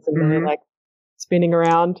movies, and they're like spinning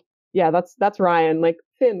around. Yeah, that's Ryan. Like,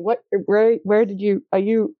 Finn, where did you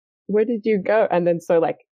go? And then so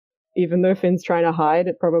like, even though Finn's trying to hide,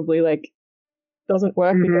 it probably like doesn't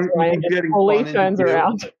work because Ryan just fully turns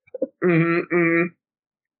around.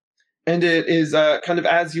 And it is kind of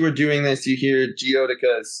as you were doing this, you hear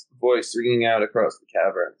Geodica's voice ringing out across the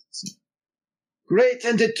cavern. Great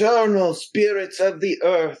and eternal spirits of the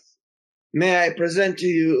earth, may I present to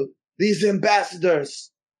you these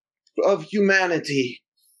ambassadors of humanity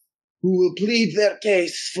who will plead their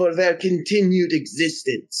case for their continued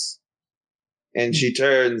existence. And she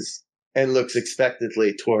turns and looks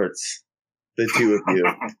expectantly towards the 2 of you,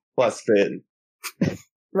 plus Finn.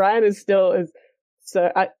 Ryan is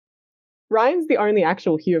Ryan's the only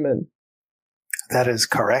actual human. That is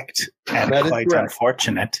correct. And that quite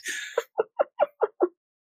unfortunate.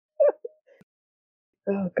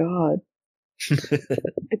 Oh, God.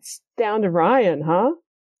 It's down to Ryan, huh?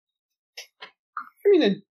 I mean,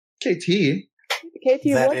 and KT.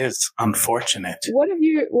 That is unfortunate. What have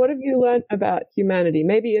you learned about humanity?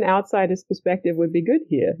 Maybe an outsider's perspective would be good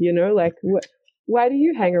here. You know, like why do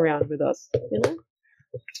you hang around with us? You know,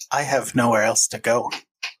 I have nowhere else to go.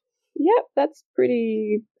 Yep, that's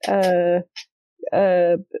pretty. It's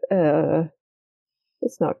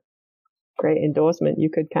not great endorsement. You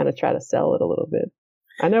could kind of try to sell it a little bit.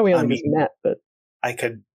 I know we only just met, but I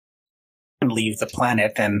could and leave the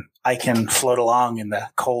planet, and I can float along in the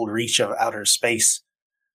cold reach of outer space.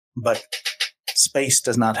 But space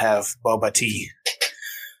does not have boba tea.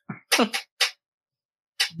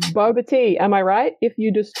 Boba tea, am I right? If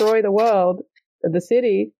you destroy the world, the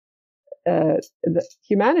city, the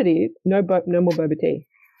humanity, no more boba tea.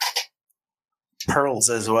 Pearls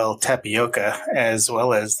as well, tapioca, as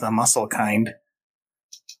well as the muscle kind.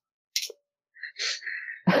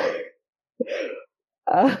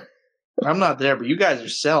 I'm not there, but you guys are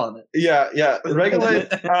selling it. Yeah. Regolith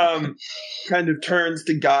kind of turns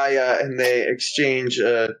to Gaia, and they exchange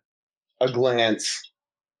a glance.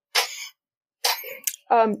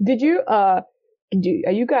 Did you? Are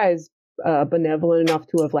you guys benevolent enough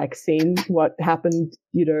to have seen what happened?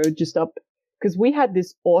 Just up because we had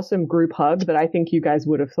this awesome group hug that I think you guys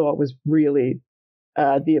would have thought was really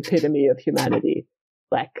the epitome of humanity.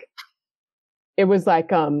 It was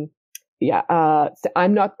I'm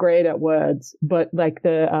not great at words, but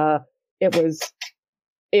it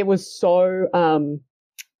was so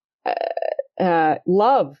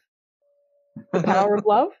love, the power of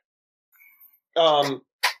love.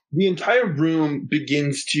 The entire room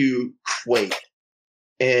begins to quake,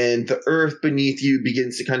 and the earth beneath you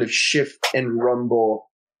begins to kind of shift and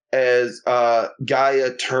rumble as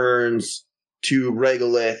Gaia turns to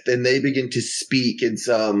Regolith, and they begin to speak in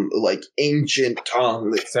some ancient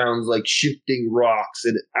tongue that sounds like shifting rocks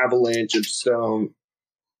and avalanche of stone.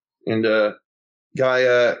 And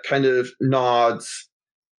Gaia kind of nods,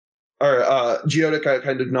 or Geodica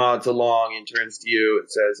kind of nods along and turns to you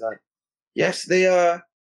and says, yes, they are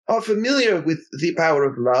familiar with the power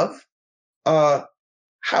of love. How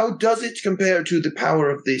does it compare to the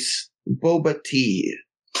power of this boba tea?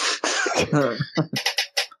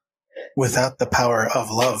 Without the power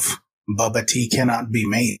of love, boba tea cannot be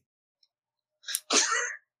made.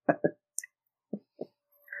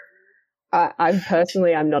 I'm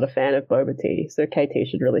not a fan of boba tea, so KT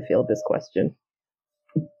should really field this question.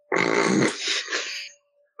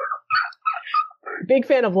 Big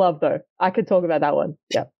fan of love, though. I could talk about that one.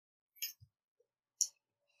 Yeah.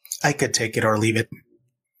 I could take it or leave it.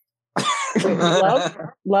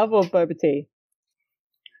 Love or boba tea?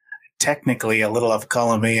 Technically, a little of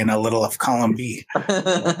column A and a little of column B. Okay,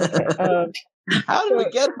 how did we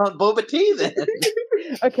get on boba tea then?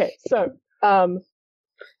 Okay, so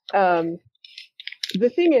the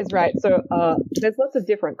thing is, right, so there's lots of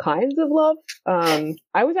different kinds of love.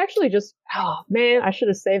 I was actually I should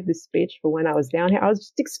have saved this speech for when I was down here. I was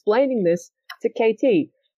just explaining this to KT.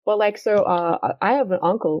 But I have an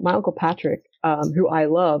uncle, my Uncle Patrick, who I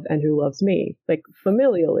love and who loves me,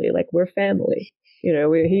 familially, we're family. He's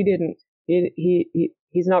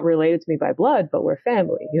not related to me by blood, but we're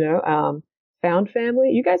family, found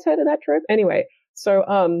family. You guys heard of that trope? Anyway, so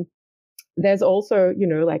there's also,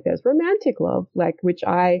 there's romantic love, which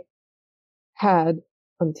I had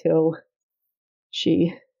until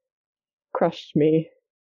she crushed me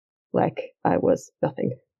like I was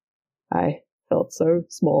nothing. I felt so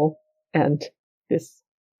small, and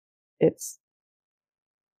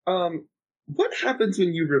what happens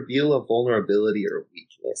when you reveal a vulnerability or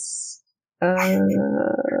weakness?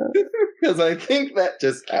 Because I think that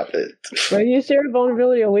just happened. When you share a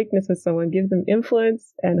vulnerability or weakness with someone, give them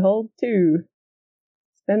influence and hold too.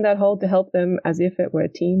 Spend that hold to help them as if it were a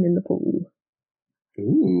team in the pool.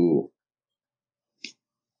 Ooh.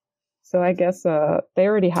 So I guess they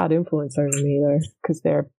already had influence over me, though, because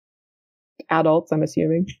they're adults, I'm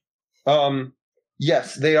assuming.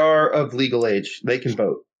 Yes, they are of legal age. They can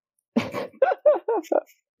vote.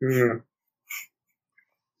 Mm.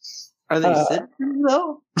 Are they citizens,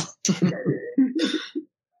 though?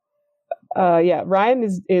 Yeah, Ryan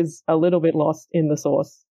is a little bit lost in the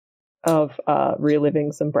source of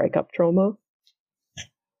reliving some breakup trauma.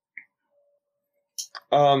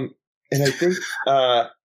 And I think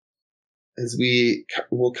as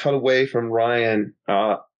we'll cut away from Ryan,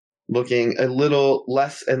 looking a little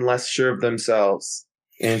less and less sure of themselves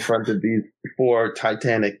in front of these four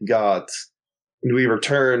titanic gods, and we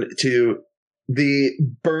return to the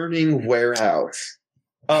burning warehouse.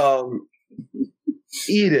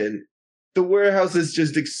 Eden, the warehouse has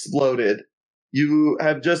just exploded. You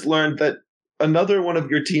have just learned that another one of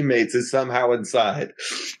your teammates is somehow inside.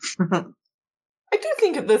 I do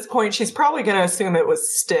think at this point she's probably going to assume it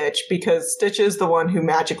was Stitch, because Stitch is the one who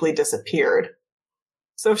magically disappeared.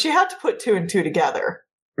 So if she had to put two and two together,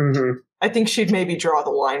 I think she'd maybe draw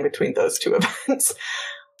the line between those two events.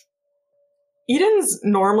 Eden's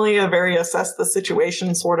normally a very assess the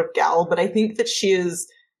situation sort of gal, but I think that she is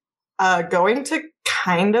going to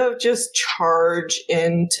kind of just charge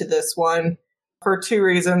into this one for two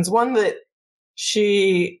reasons. One, that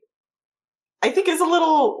she I think is a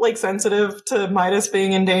little like sensitive to Midas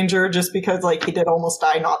being in danger just because like he did almost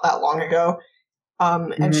die not that long ago.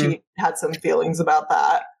 And she had some feelings about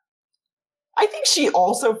that. I think she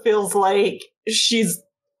also feels like she's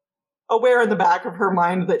aware in the back of her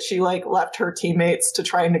mind that she like left her teammates to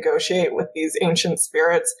try and negotiate with these ancient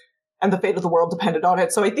spirits and the fate of the world depended on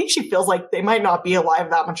it. So I think she feels like they might not be alive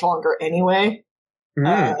that much longer anyway.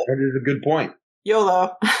 That is a good point.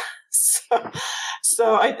 YOLO.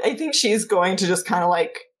 So I think she's going to just kind of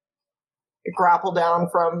like grapple down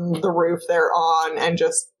from the roof they're on and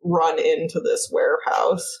just run into this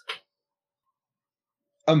warehouse.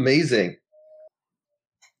 Amazing.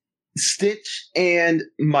 Stitch and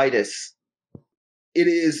Midas.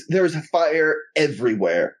 There's a fire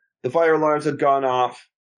everywhere. The fire alarms have gone off.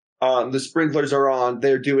 The sprinklers are on.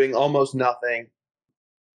 They're doing almost nothing.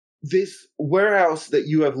 This warehouse that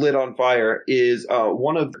you have lit on fire is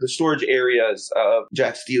one of the storage areas of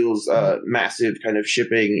Jack Steele's massive kind of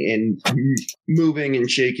shipping and moving and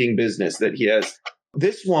shaking business that he has.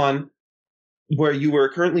 This one, where you are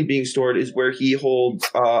currently being stored, is where he holds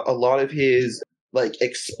a lot of his like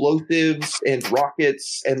explosives and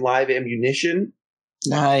rockets and live ammunition.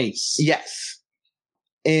 Nice. Yes.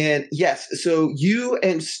 And yes, so you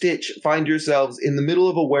and Stitch find yourselves in the middle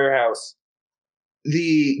of a warehouse.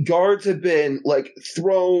 The guards have been like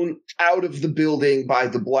thrown out of the building by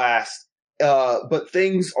the blast, but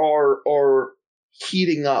things are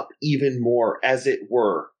heating up even more, as it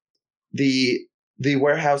were. The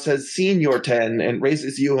warehouse has seen your 10 and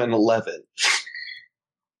raises you an 11.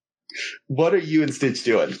 What are you and Stitch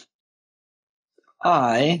doing?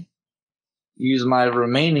 I use my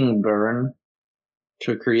remaining burn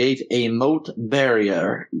to create a moat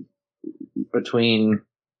barrier between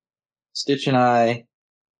Stitch and I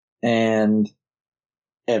and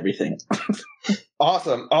everything.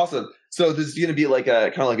 Awesome. So this is going to be like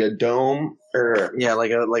a kind of like a dome or Yeah,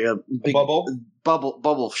 like a big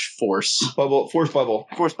bubble force bubble.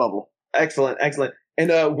 bubble. Excellent.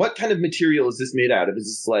 And what kind of material is this made out of? Is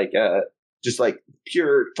this like just like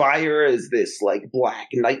pure fire? Is this like black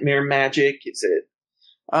nightmare magic? Is it?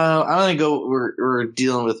 I'm gonna go. We're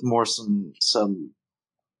dealing with some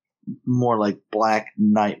more like black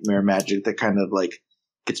nightmare magic that kind of like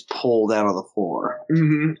gets pulled out of the floor.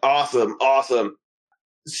 Mm-hmm. Awesome.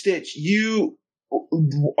 Stitch, you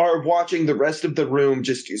are watching the rest of the room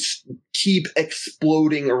just keep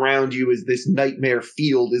exploding around you as this nightmare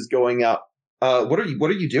field is going up. What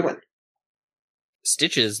are you doing?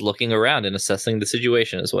 Stitch is looking around and assessing the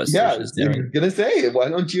situation is what Yeah, Stitch is doing. I was gonna say, why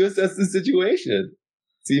don't you assess the situation?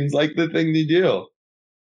 Seems like the thing to do.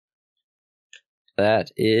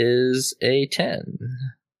 That is a 10.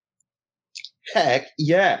 Heck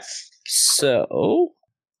yes. So,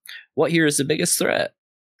 what here is the biggest threat?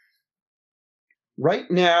 Right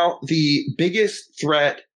now, the biggest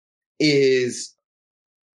threat is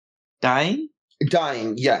Dying?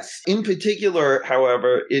 dying, yes. In particular,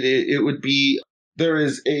 however, it would be there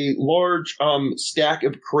is a large stack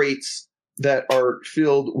of crates that are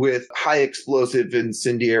filled with high explosive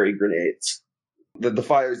incendiary grenades that the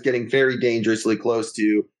fire is getting very dangerously close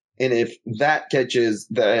to. And if that catches,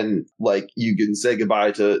 then like you can say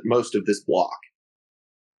goodbye to most of this block.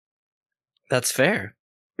 That's fair.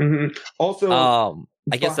 Mm-hmm. Also,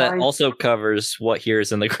 I guess that also covers what here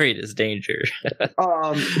is in the greatest danger.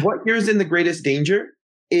 What here's in the greatest danger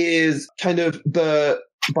is kind of the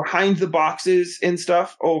behind the boxes and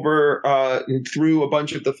stuff over through a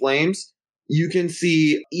bunch of the flames. You can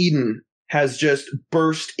see Eden has just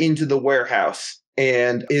burst into the warehouse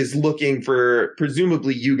and is looking for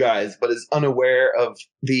presumably you guys, but is unaware of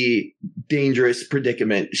the dangerous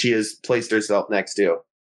predicament she has placed herself next to.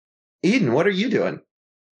 Eden, what are you doing?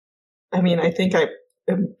 I mean, I think I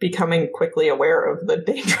am becoming quickly aware of the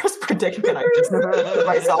dangerous predicament I've just put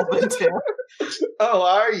myself into. Oh,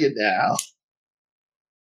 are you now?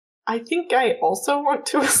 I think I also want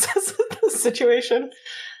to assess the situation.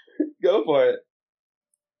 Go for it.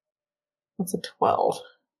 That's a 12.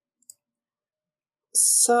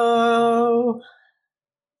 So,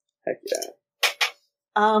 Heck yeah.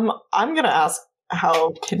 I'm gonna ask,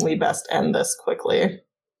 how can we best end this quickly?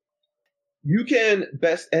 You can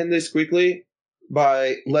best end this quickly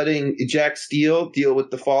by letting Jack Steele deal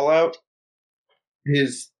with the fallout.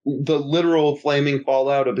 The literal flaming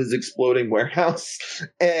fallout of his exploding warehouse,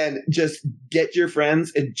 and just get your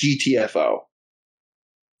friends at GTFO.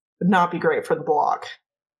 Would not be great for the block.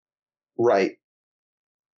 Right.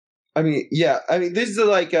 I mean, yeah. I mean, this is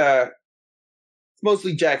like it's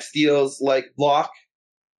mostly Jack Steele's like block,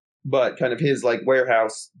 but kind of his like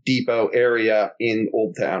warehouse depot area in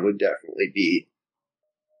Old Town would definitely be.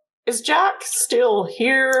 Is Jack still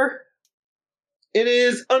here? It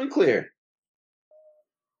is unclear.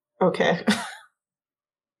 Okay.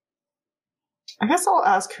 I guess I'll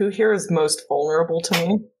ask who here is most vulnerable to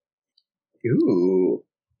me. Ooh.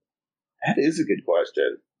 That is a good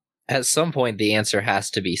question. At some point, the answer has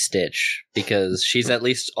to be Stitch, because she's at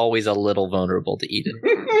least always a little vulnerable to Eden.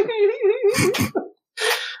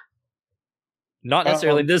 Not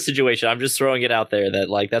necessarily this situation. I'm just throwing it out there that,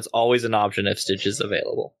 like, that's always an option if Stitch is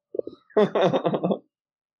available. I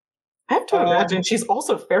have to imagine she's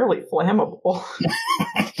also fairly flammable.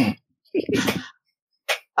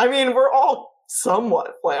 I mean, we're all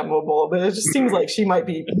somewhat flammable, but it just seems like she might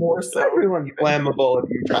be more so. Everyone's flammable if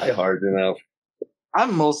you try hard enough.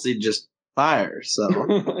 I'm mostly just fire, so.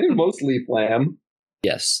 I'm mostly flam.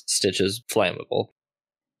 Yes, Stitch is flammable.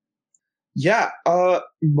 Yeah,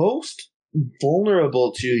 most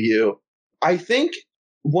vulnerable to you. I think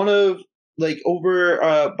one of, like,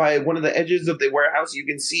 over by one of the edges of the warehouse, you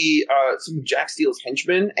can see some of Jack Steele's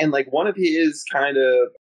henchmen, and, like, one of his kind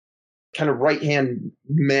of right-hand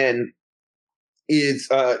men is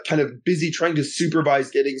kind of busy trying to supervise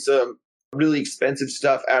getting some really expensive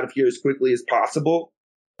stuff out of here as quickly as possible.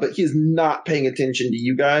 But he is not paying attention to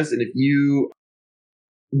you guys, and if you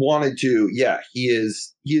wanted to, yeah, he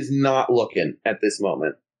is not looking at this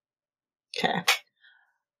moment. Okay.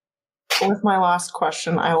 With my last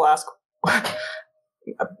question, I will ask,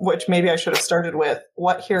 which maybe I should have started with,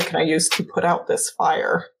 what here can I use to put out this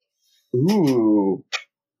fire? Ooh.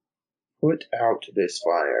 Put out this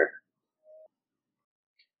fire.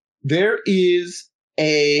 There is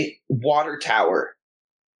a water tower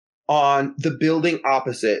on the building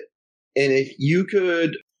opposite. And if you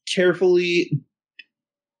could carefully,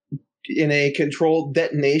 in a controlled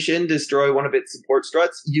detonation, destroy one of its support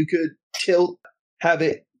struts, you could have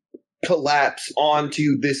it collapse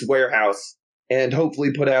onto this warehouse and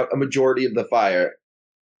hopefully put out a majority of the fire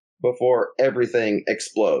before everything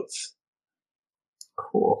explodes.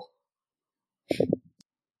 Cool.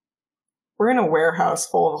 We're in a warehouse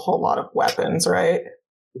full of a whole lot of weapons, right?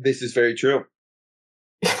 This is very true.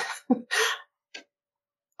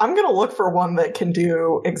 I'm going to look for one that can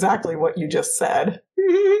do exactly what you just said.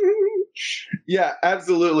 Yeah,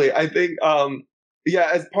 absolutely. I think,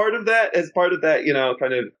 as part of that,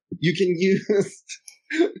 kind of, you can use,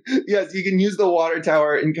 yes, you can use the water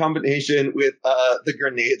tower in combination with the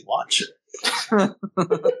grenade launcher.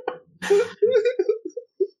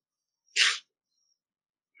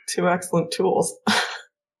 Two excellent tools.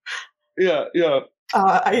 Yeah.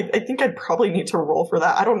 I think I'd probably need to roll for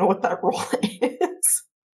that. I don't know what that roll is.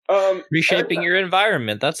 Reshaping your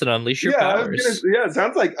environment. That's an unleash your powers. It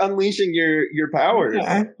sounds like unleashing your powers.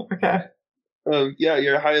 Okay.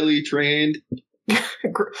 You're highly trained.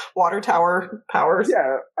 Water tower powers.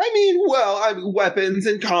 Yeah, weapons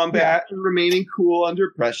and combat and remaining cool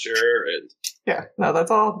under pressure and. Yeah, no,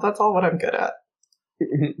 that's all what I'm good at.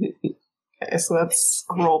 Okay, so that's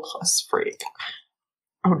a roll plus freak.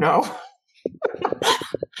 Oh no.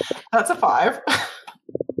 That's a 5.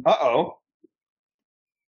 Uh-oh.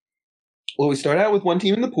 Well, we start out with one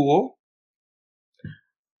team in the pool.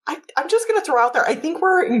 I'm just going to throw out there, I think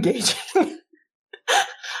we're engaging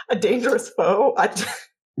a dangerous foe.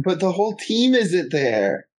 But the whole team isn't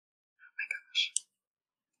there. Oh my gosh.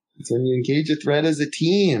 It's when you engage a threat as a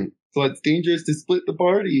team. So it's dangerous to split the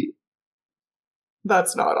party.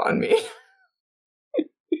 That's not on me.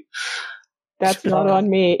 That's not on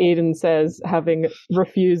me, Eden says, having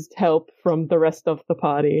refused help from the rest of the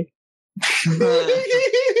party. I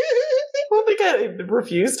don't think I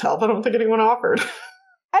refused help. I don't think anyone offered.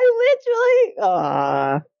 I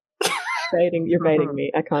literally... You're baiting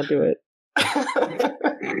me. I can't do it.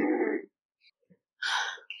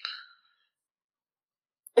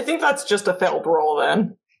 I think that's just a failed roll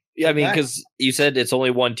then. Yeah, I mean, because you said it's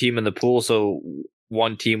only one team in the pool, so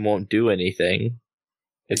one team won't do anything.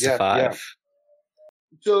 It's a 5. Yeah.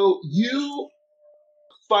 So you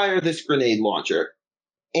fire this grenade launcher,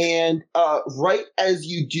 and right as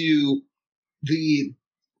you do, the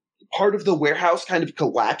part of the warehouse kind of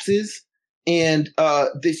collapses, and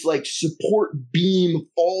this like support beam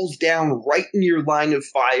falls down right in your line of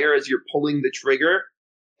fire as you're pulling the trigger,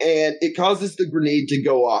 and it causes the grenade to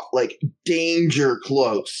go off like danger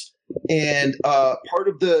close. And part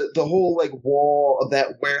of the whole like wall of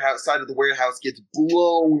that warehouse side of the warehouse gets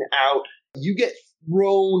blown out. You get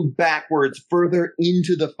thrown backwards further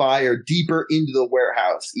into the fire, deeper into the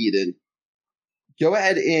warehouse, Eden. Go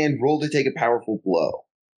ahead and roll to take a powerful blow.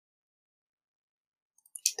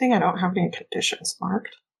 I think I don't have any conditions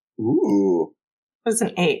marked. Ooh. It's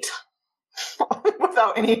an 8.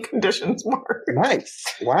 Without any conditions marked. Nice.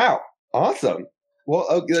 Wow. Awesome.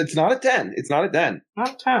 Well, it's not a 10. It's not a 10.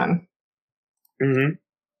 Not 10. Mm-hmm.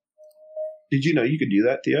 Did you know you could do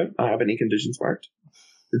that, Theo? Not have any conditions marked?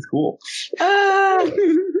 It's cool.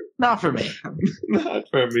 Not for me. Not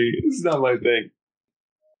for me. It's not my thing.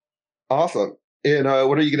 Awesome. And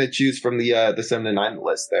what are you going to choose from the 7 to 9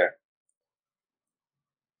 list there?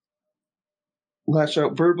 Lash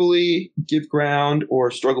out verbally, give ground,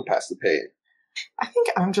 or struggle past the pain? I think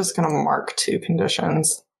I'm just going to mark 2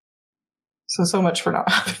 conditions. So much for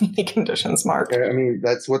not having any conditions marked. I mean,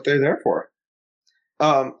 that's what they're there for.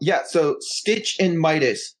 So Stitch and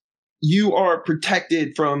Midas, you are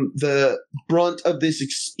protected from the brunt of this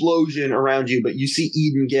explosion around you, but you see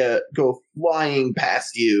Eden go flying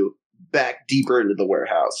past you back deeper into the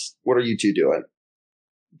warehouse. What are you two doing?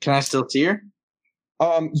 Can I still see her?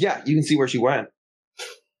 Yeah, you can see where she went.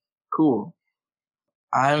 Cool.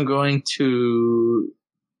 I'm going to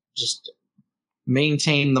just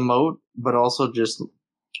maintain the moat, but also just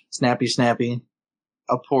snappy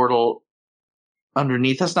a portal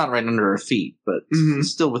underneath. That's not right under her feet, but it's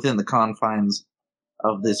still within the confines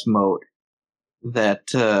of this moat. That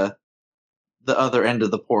the other end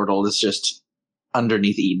of the portal is just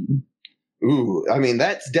underneath Eden. Ooh, I mean,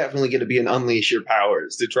 that's definitely going to be an unleash your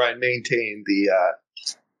powers to try and maintain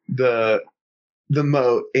the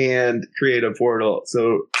moat and create a portal.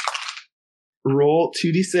 So roll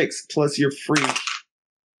 2d6 plus your freak,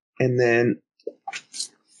 and then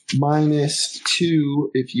 -2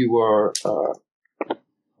 if you are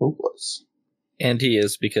hopeless. And he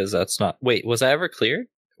is, because that's not... Wait, was that ever cleared?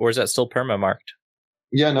 Or is that still perma-marked?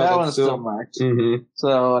 Yeah, no, that that's one's still marked. Mm-hmm.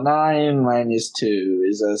 So 9 minus 2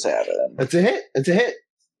 is a 7. That's a hit. It's a hit.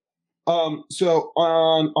 So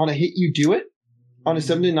on a hit, you do it. On a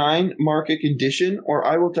 7 to 9, mark a condition, or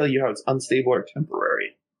I will tell you how it's unstable or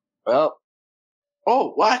temporary. Well,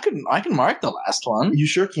 I can mark the last one. You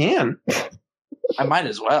sure can. I might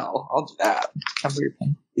as well. I'll do that. Have your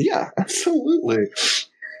thing. Yeah, absolutely.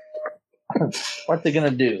 What they gonna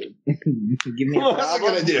do? Give me a What's it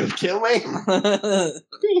gonna do? Kill me?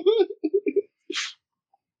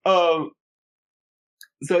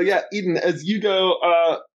 So yeah, Eden, as you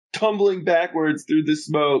go tumbling backwards through the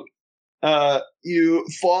smoke, you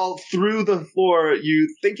fall through the floor. You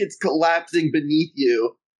think it's collapsing beneath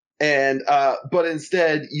you, and but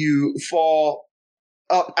instead you fall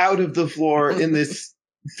up out of the floor in this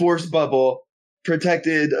force bubble,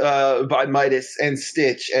 protected by Midas and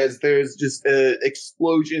Stitch, as there's just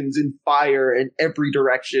explosions and fire in every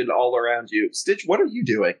direction all around you. Stitch, what are you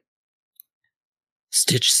doing?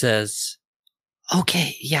 Stitch says,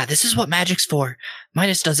 "Okay, yeah, this is what magic's for.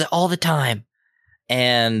 Midas does it all the time."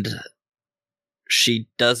 And she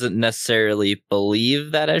doesn't necessarily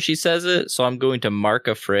believe that as she says it, so I'm going to mark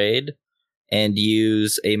Afraid and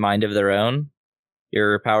use a Mind of Their Own.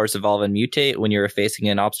 Your powers evolve and mutate when you're facing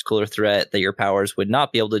an obstacle or threat that your powers would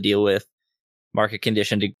not be able to deal with. Mark a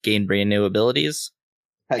condition to gain brand new abilities.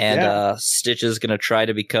 Stitch is going to try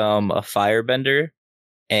to become a firebender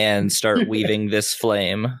and start weaving this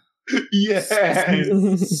flame. Yes!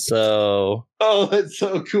 So... Oh, that's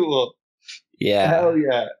so cool. Yeah. Hell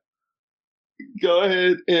yeah. Go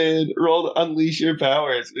ahead and roll to unleash your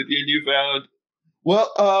powers with your newfound...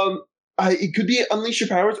 Well, it could be unleash your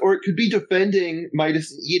powers, or it could be defending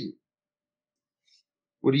Midas and Eden.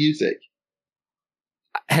 What do you think?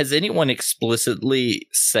 Has anyone explicitly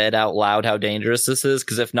said out loud how dangerous this is?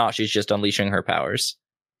 Because if not, she's just unleashing her powers.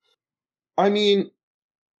 I mean,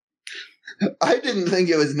 I didn't think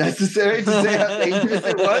it was necessary to say how dangerous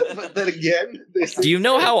it was, but then again... Do you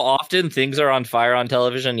know how often things are on fire on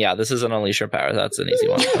television? Yeah, this is an unleash your powers. That's an easy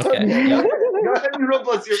one. Okay. Yeah. Go ahead and roll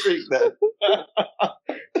plus your freak then.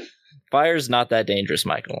 Fire's not that dangerous,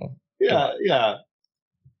 Michael. Yeah.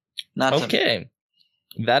 Not okay.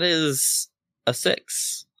 That is a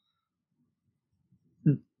 6.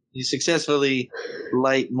 You successfully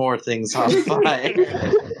light more things on fire.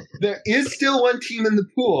 There is still one team in the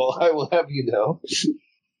pool, I will have you know.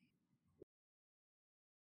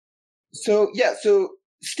 So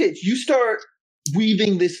Stitch, you start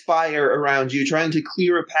weaving this fire around you, trying to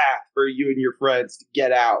clear a path for you and your friends to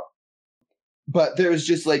get out. But there's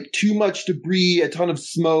just like too much debris, a ton of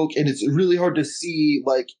smoke, and it's really hard to see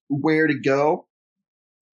like where to go.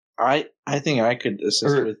 I think I could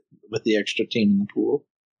assist with the extra team in the pool.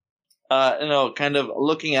 Kind of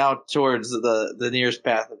looking out towards the nearest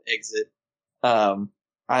path of exit.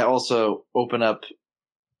 I also open up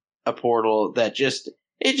a portal that just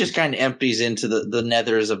kind of empties into the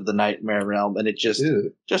nethers of the Nightmare Realm, and it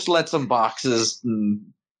just lets some boxes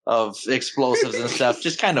of explosives and stuff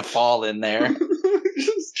just kind of fall in there.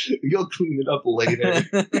 You'll clean it up later.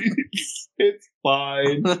 It's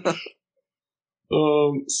fine.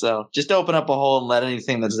 So just open up a hole and let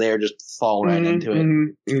anything that's there just fall right into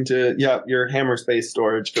it. Into your hammer space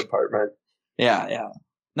storage compartment. Yeah.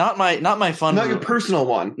 Not my fun. Not your personal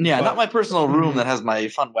one. Yeah, not my personal room that has my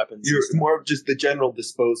fun weapons. You're more of just the general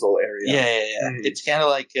disposal area. Yeah. It's kind of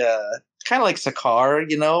like Sakar,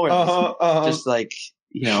 where just like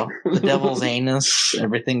the devil's anus,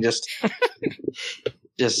 everything just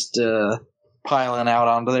piling out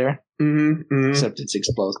onto there. Except it's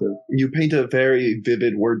explosive. You paint a very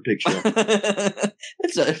vivid word picture.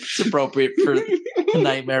 It's appropriate for the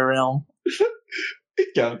Nightmare Realm.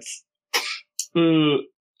 It counts.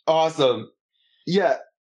 Awesome. Yeah.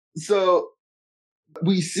 So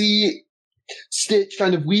we see Stitch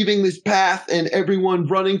kind of weaving this path and everyone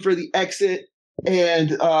running for the exit.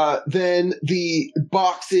 And then we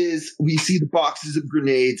see the boxes of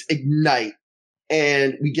grenades ignite.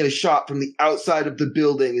 And we get a shot from the outside of the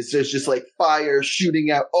building. It's just like fire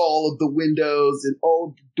shooting out all of the windows and all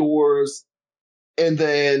of the doors. And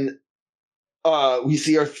then we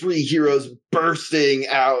see our three heroes bursting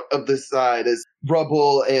out of the side as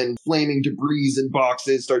rubble and flaming debris and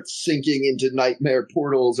boxes start sinking into nightmare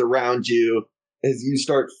portals around you as you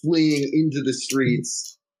start fleeing into the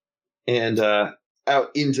streets and out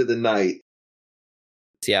into the night.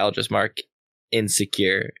 Yeah, I'll just mark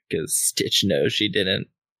insecure because Stitch knows she didn't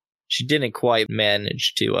quite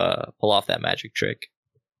manage to pull off that magic trick.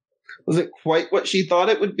 Wasn't quite what she thought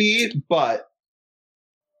it would be, but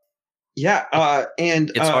yeah,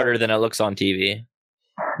 and it's harder than it looks on TV.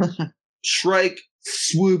 Shrike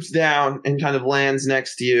swoops down and kind of lands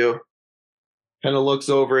next to you, kind of looks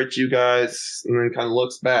over at you guys, and then kind of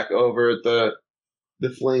looks back over at the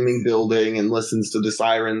flaming building and listens to the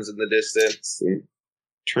sirens in the distance and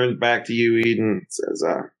turns back to you, Eden, says,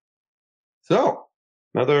 so,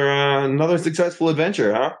 another successful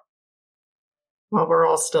adventure, huh? Well, we're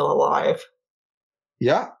all still alive.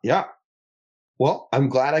 Yeah. Well, I'm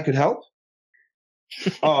glad I could help.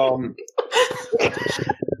 You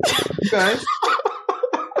guys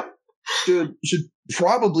should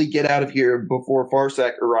probably get out of here before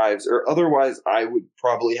Farsec arrives, or otherwise I would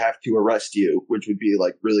probably have to arrest you, which would be,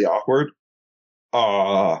 like, really awkward.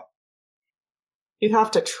 You'd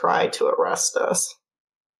have to try to arrest us.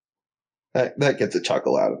 That gets a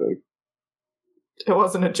chuckle out of him. It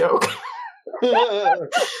wasn't a joke.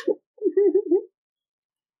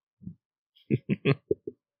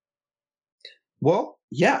 Well,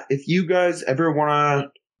 yeah, if you guys ever want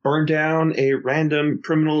to burn down a random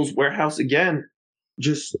criminal's warehouse again,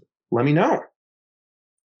 just let me know.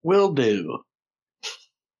 Will do.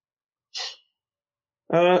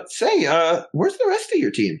 Where's the rest of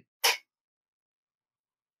your team?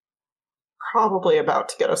 Probably about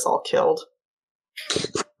to get us all killed.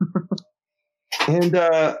 And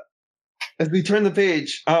as we turn the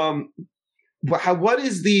page, what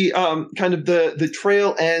is the kind of the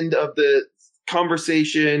trail end of the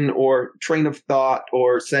conversation or train of thought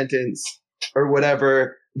or sentence or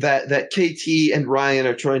whatever that KT and Ryan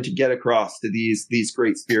are trying to get across to these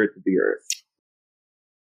great spirits of the earth?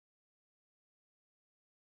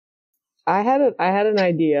 I had an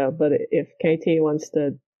idea, but if KT wants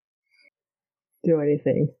to do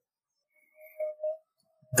anything,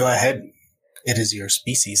 go ahead. It is your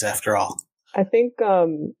species, after all. I think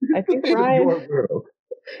Ryan. I think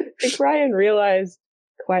Ryan realized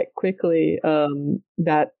quite quickly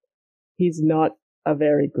that he's not a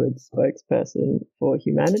very good spokesperson for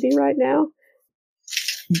humanity right now,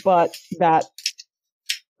 but that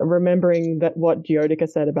remembering that what Geodica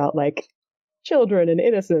said about like children and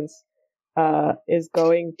innocence is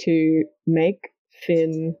going to make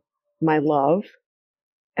Finn my love,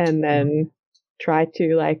 and then try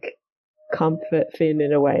to like comfort Finn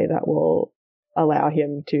in a way that will allow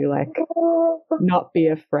him to like not be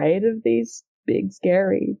afraid of these big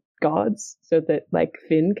scary gods, so that like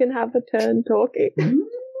Finn can have a turn talking.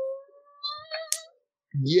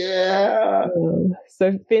 Yeah.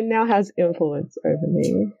 So Finn now has influence over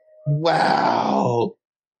me. Wow.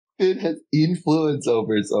 Finn has influence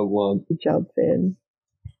over someone. Good job, Finn.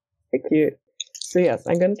 Very cute. So yes,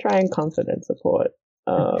 I'm going to try and comfort and support.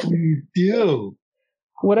 What do you do?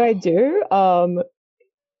 What I do?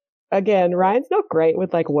 Again, Ryan's not great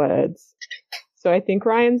with like words, so I think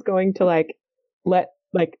Ryan's going to like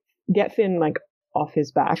get Finn like off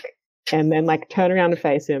his back, and then like turn around and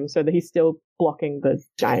face him so that he's still blocking the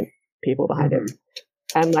giant people behind him,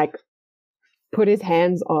 and like put his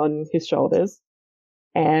hands on his shoulders,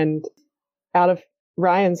 and out of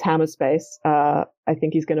Ryan's hammer space, I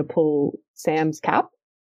think he's going to pull Sam's cap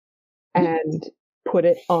and put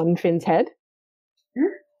it on Finn's head,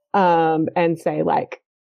 and say like,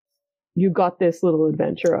 "You got this, little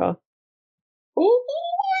adventurer." Oh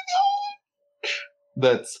my god!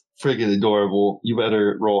 That's friggin' adorable. You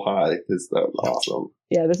better roll high, because that's awesome.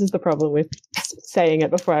 Yeah, this is the problem with saying it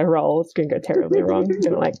before I roll. It's going to go terribly wrong. I'm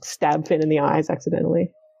going to like stab Finn in the eyes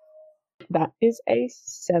accidentally. That is a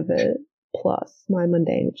 7 plus my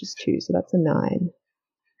mundane, which is 2, so that's a 9.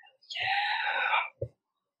 Yeah.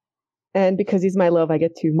 And because he's my love, I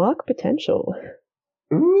get to mark potential.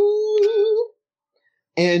 Ooh.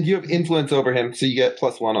 And you have influence over him, so you get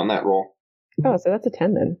 +1 on that roll. Oh, so that's a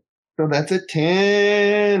 10 then. So that's a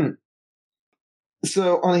 10.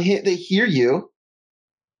 So on a hit, they hear you,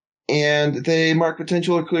 and they mark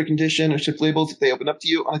potential or clear condition or shift labels if they open up to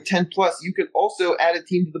you. On a 10 plus, you can also add a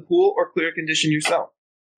team to the pool or clear a condition yourself.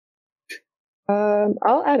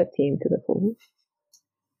 I'll add a team to the pool.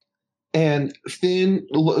 And Finn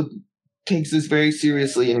takes this very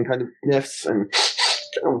seriously and kind of sniffs and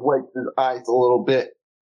kind of wipes his eyes a little bit.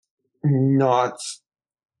 Nods.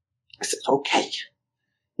 Says, okay.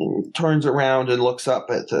 And turns around and looks up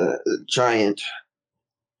at the giant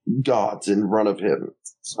gods in front of him.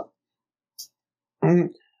 So,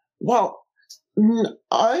 well,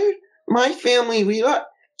 my family, we got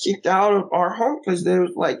kicked out of our home because there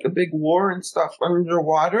was like a big war and stuff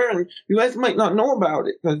underwater, and you guys might not know about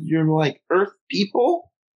it because you're like Earth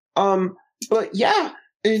people. But yeah,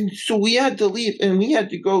 and so we had to leave, and we had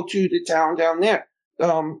to go to the town down there.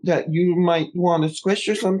 That you might want to squish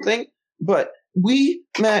or something, but we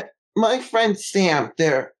met my friend Sam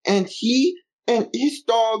there, and he and his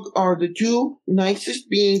dog are the two nicest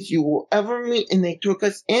beings you will ever meet, and they took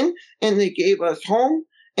us in, and they gave us home,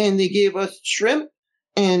 and they gave us shrimp,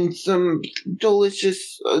 and some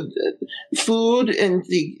delicious food, and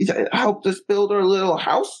they helped us build our little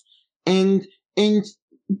house, and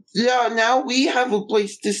yeah, now we have a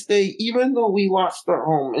place to stay, even though we lost our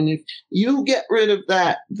home. And if you get rid of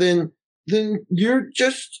that, then you're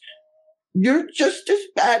just as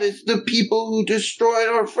bad as the people who destroyed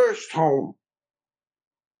our first home.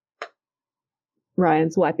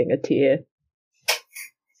 Ryan's wiping a tear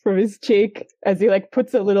from his cheek as he like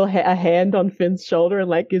puts a hand on Finn's shoulder and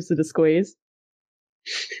like gives it a squeeze.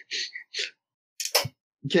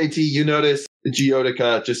 KT, you notice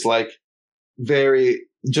Geotica just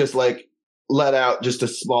let out just a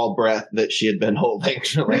small breath that she had been holding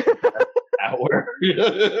for like an hour.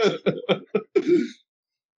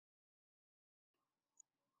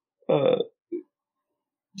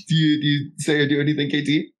 Do you say or do anything,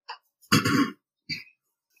 KT?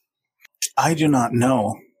 I do not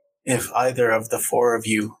know if either of the four of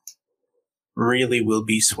you really will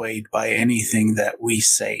be swayed by anything that we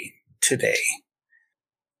say today.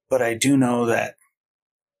 But I do know that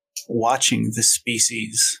watching the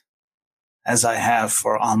species, as I have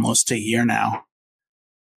for almost a year now,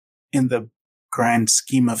 in the grand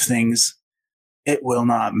scheme of things, it will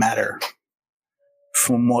not matter.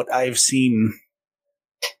 From what I've seen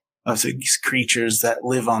of these creatures that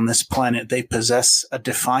live on this planet, they possess a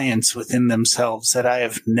defiance within themselves that I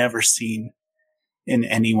have never seen in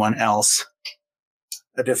anyone else.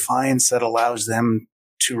 A defiance that allows them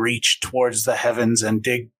to reach towards the heavens and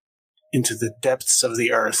dig into the depths of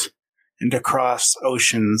the earth and across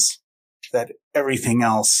oceans that everything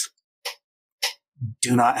else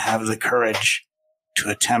do not have the courage to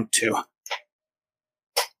attempt to.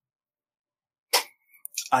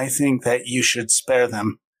 I think that you should spare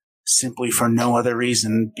them simply for no other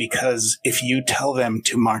reason, because if you tell them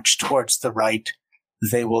to march towards the right,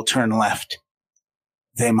 they will turn left.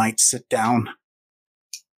 They might sit down.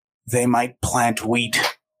 They might plant wheat,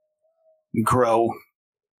 grow,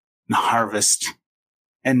 and harvest,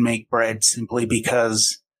 and make bread simply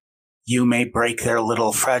because you may break their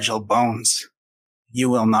little fragile bones. You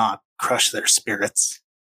will not crush their spirits.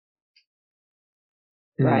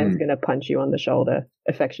 Ryan's going to punch you on the shoulder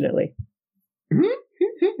affectionately.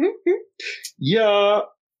 Yeah.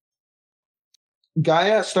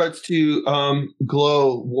 Gaia starts to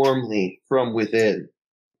glow warmly from within.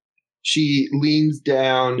 She leans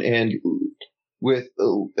down and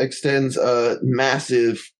extends a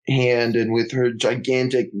massive hand, and with her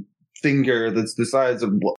gigantic finger that's the size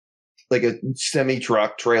of like a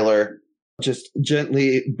semi-truck trailer, just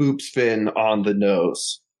gently boops Finn on the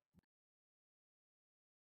nose.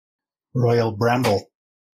 Royal Bramble,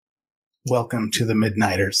 welcome to the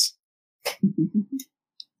Midnighters.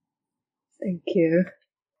 Thank you.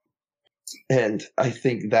 And I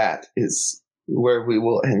think that is where we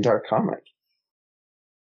will end our comic.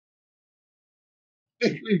 I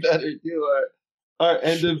think we better do our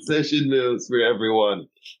end of session moves for everyone.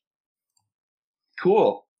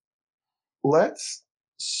 Cool. Let's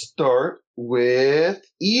start with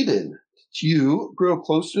Eden. Do you grow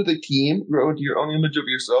close to the team, grow into your own image of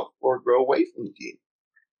yourself, or grow away from the team?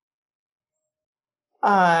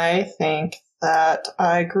 I think that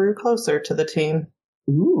I grew closer to the team.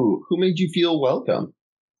 Ooh, who made you feel welcome?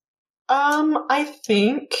 I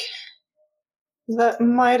think that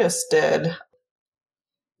Midas did.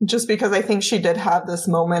 Just because I think she did have this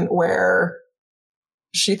moment where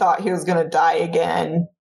she thought he was going to die again.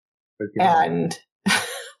 Okay. And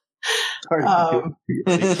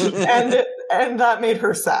and that made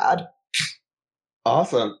her sad.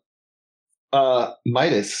 Awesome.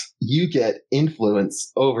 Midas, you get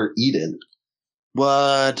influence over Eden.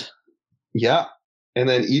 What? Yeah. And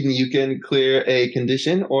then Eden, you can clear a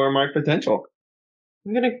condition or mark potential.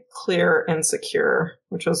 I'm going to clear insecure,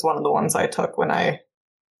 which was one of the ones I took when I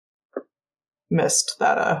missed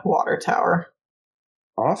that water tower.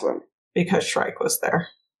 Awesome. Because Shrike was there.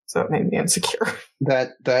 So it made me insecure.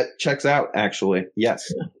 That checks out, actually.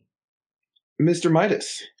 Yes. Yeah. Mr.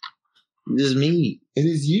 Midas. It is me. It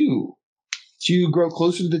is you. Do you grow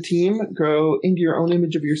closer to the team, grow into your own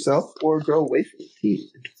image of yourself, or grow away from the team?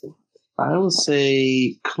 I will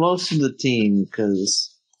say close to the team,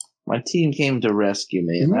 because my team came to rescue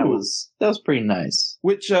me, and that was pretty nice.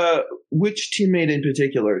 Which teammate in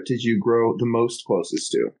particular did you grow the most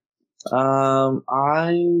closest to?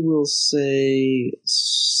 I will say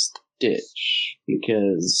Stitch,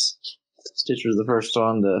 because Stitch was the first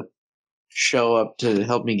one to show up to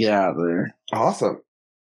help me get out of there. Awesome.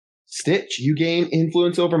 Stitch, you gain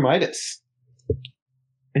influence over Midas.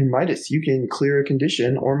 And Midas, you can clear a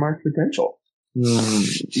condition or mark potential.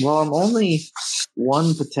 Well, I'm only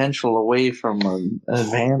one potential away from an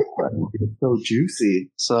advancement. It's so juicy.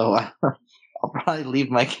 So I'll probably leave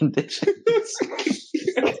my conditions.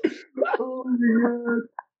 Oh my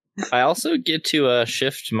god. I also get to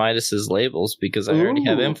shift Midas's labels because I already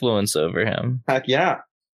have influence over him. Heck yeah.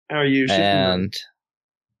 How are you shifting And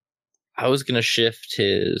I was going to shift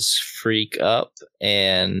his freak up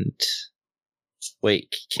and...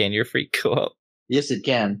 Wait, can your freak go up? Yes, it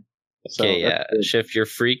can. Okay, yeah. Shift your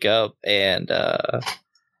freak up and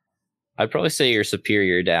I'd probably say your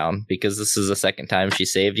superior down because this is the second time she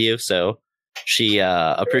saved you. So she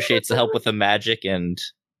appreciates the help with the magic and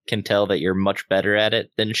can tell that you're much better at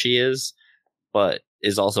it than she is, but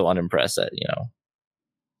is also unimpressed that,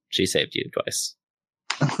 she saved you twice.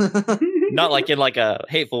 Not like in like a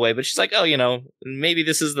hateful way, but she's like, oh, maybe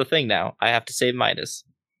this is the thing now. I have to save Midas.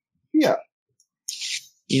 Yeah.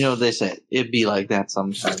 They say it'd be like that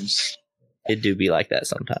sometimes. It do be like that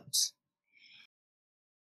sometimes.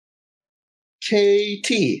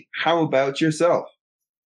 KT, how about yourself?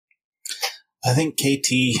 I think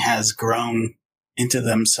KT has grown into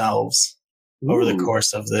themselves over the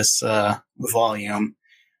course of this volume.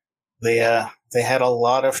 They had a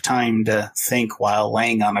lot of time to think while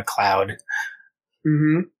laying on a cloud.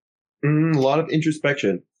 A lot of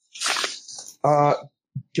introspection.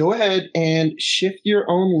 Go ahead and shift your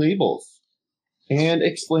own labels and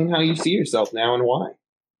explain how you see yourself now and why.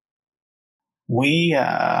 We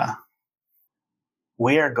are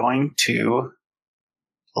going to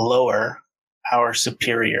lower our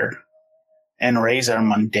superior and raise our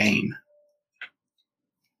mundane.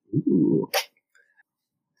 Ooh.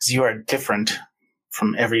 'Cause you are different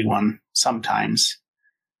from everyone sometimes.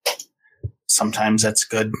 Sometimes that's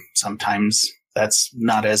good. Sometimes that's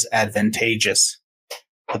not as advantageous.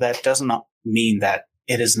 But that does not mean that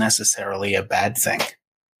it is necessarily a bad thing.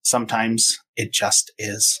 Sometimes it just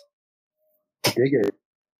is. Dig it.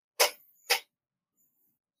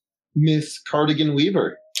 Miss Cardigan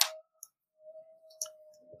Weaver.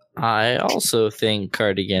 I also think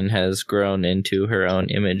Cardigan has grown into her own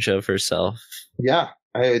image of herself. Yeah,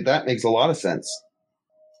 that makes a lot of sense.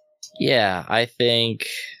 Yeah, I think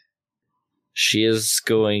she is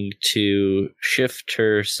going to shift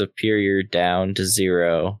her superior down to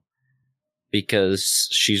 0 because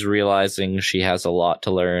she's realizing she has a lot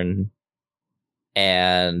to learn,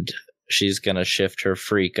 and she's going to shift her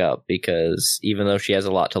freak up because even though she has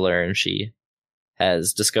a lot to learn, she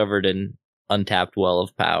has discovered an untapped well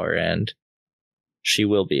of power, and she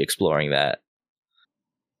will be exploring that.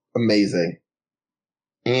 Amazing.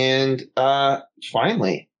 And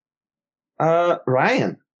finally,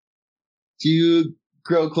 Ryan. Do you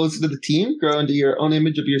grow closer to the team, grow into your own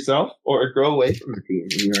image of yourself, or grow away from the team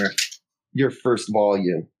in your first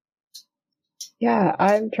volume? Yeah,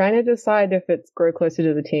 I'm trying to decide if it's grow closer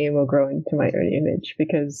to the team or grow into my own image,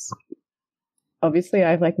 because obviously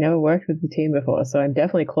I've never worked with the team before, so I'm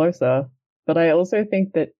definitely closer. But I also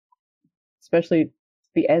think that especially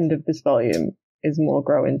the end of this volume is more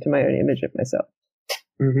grow into my own image of myself.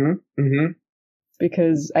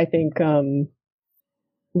 Because I think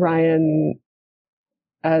Ryan,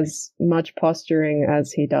 as much posturing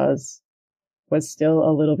as he does, was still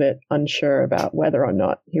a little bit unsure about whether or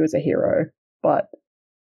not he was a hero, but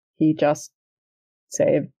he just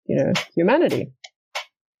saved, humanity,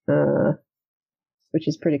 which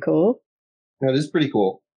is pretty cool. That is pretty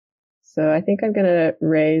cool. So I think I'm going to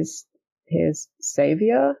raise his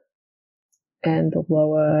savior and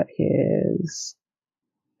lower his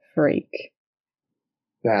freak.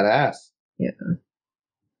 Badass. Yeah.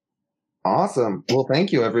 Awesome. Well,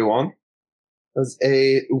 thank you, everyone. That was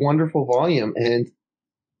a wonderful volume, and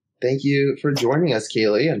thank you for joining us,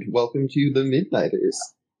 Kaylee, and welcome to the Midnighters.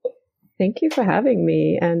 Thank you for having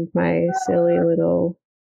me and my silly little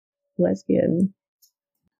lesbian.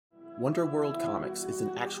 Wonder World Comics is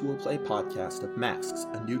an actual play podcast of Masks,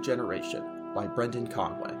 A New Generation by Brendan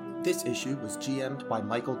Conway. This issue was GM'd by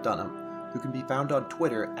Michael Dunham, who can be found on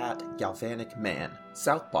Twitter at Galvanic Man.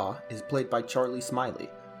 Southpaw is played by Charlie Smiley,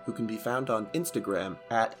 who can be found on Instagram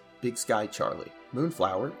at Big Sky Charlie.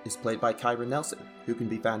 Moonflower is played by Kyra Nelson, who can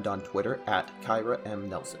be found on Twitter at Kyra M.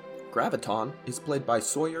 Nelson. Graviton is played by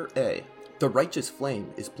Sawyer A. The Righteous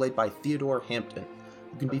Flame is played by Theodore Hampton,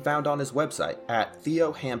 who can be found on his website at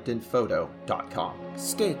theohamptonphoto.com.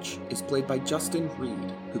 Stitch is played by Justin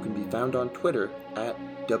Reed, who can be found on Twitter at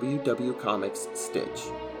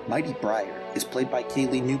WWComicsStitch. Mighty Briar is played by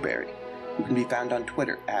Kaylee Newberry, who can be found on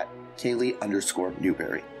Twitter at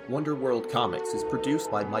Kaylee_Newberry. Wonder World Comics is produced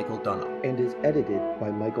by Michael Dunham and is edited by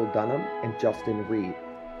Michael Dunham and Justin Reed.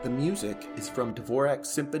 The music is from Dvorak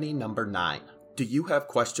Symphony No. 9. Do you have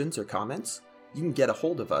questions or comments? You can get a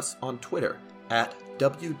hold of us on Twitter at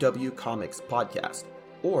WWComicsPodcast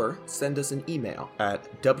or send us an email at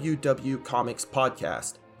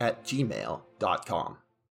wwcomicspodcast@gmail.com.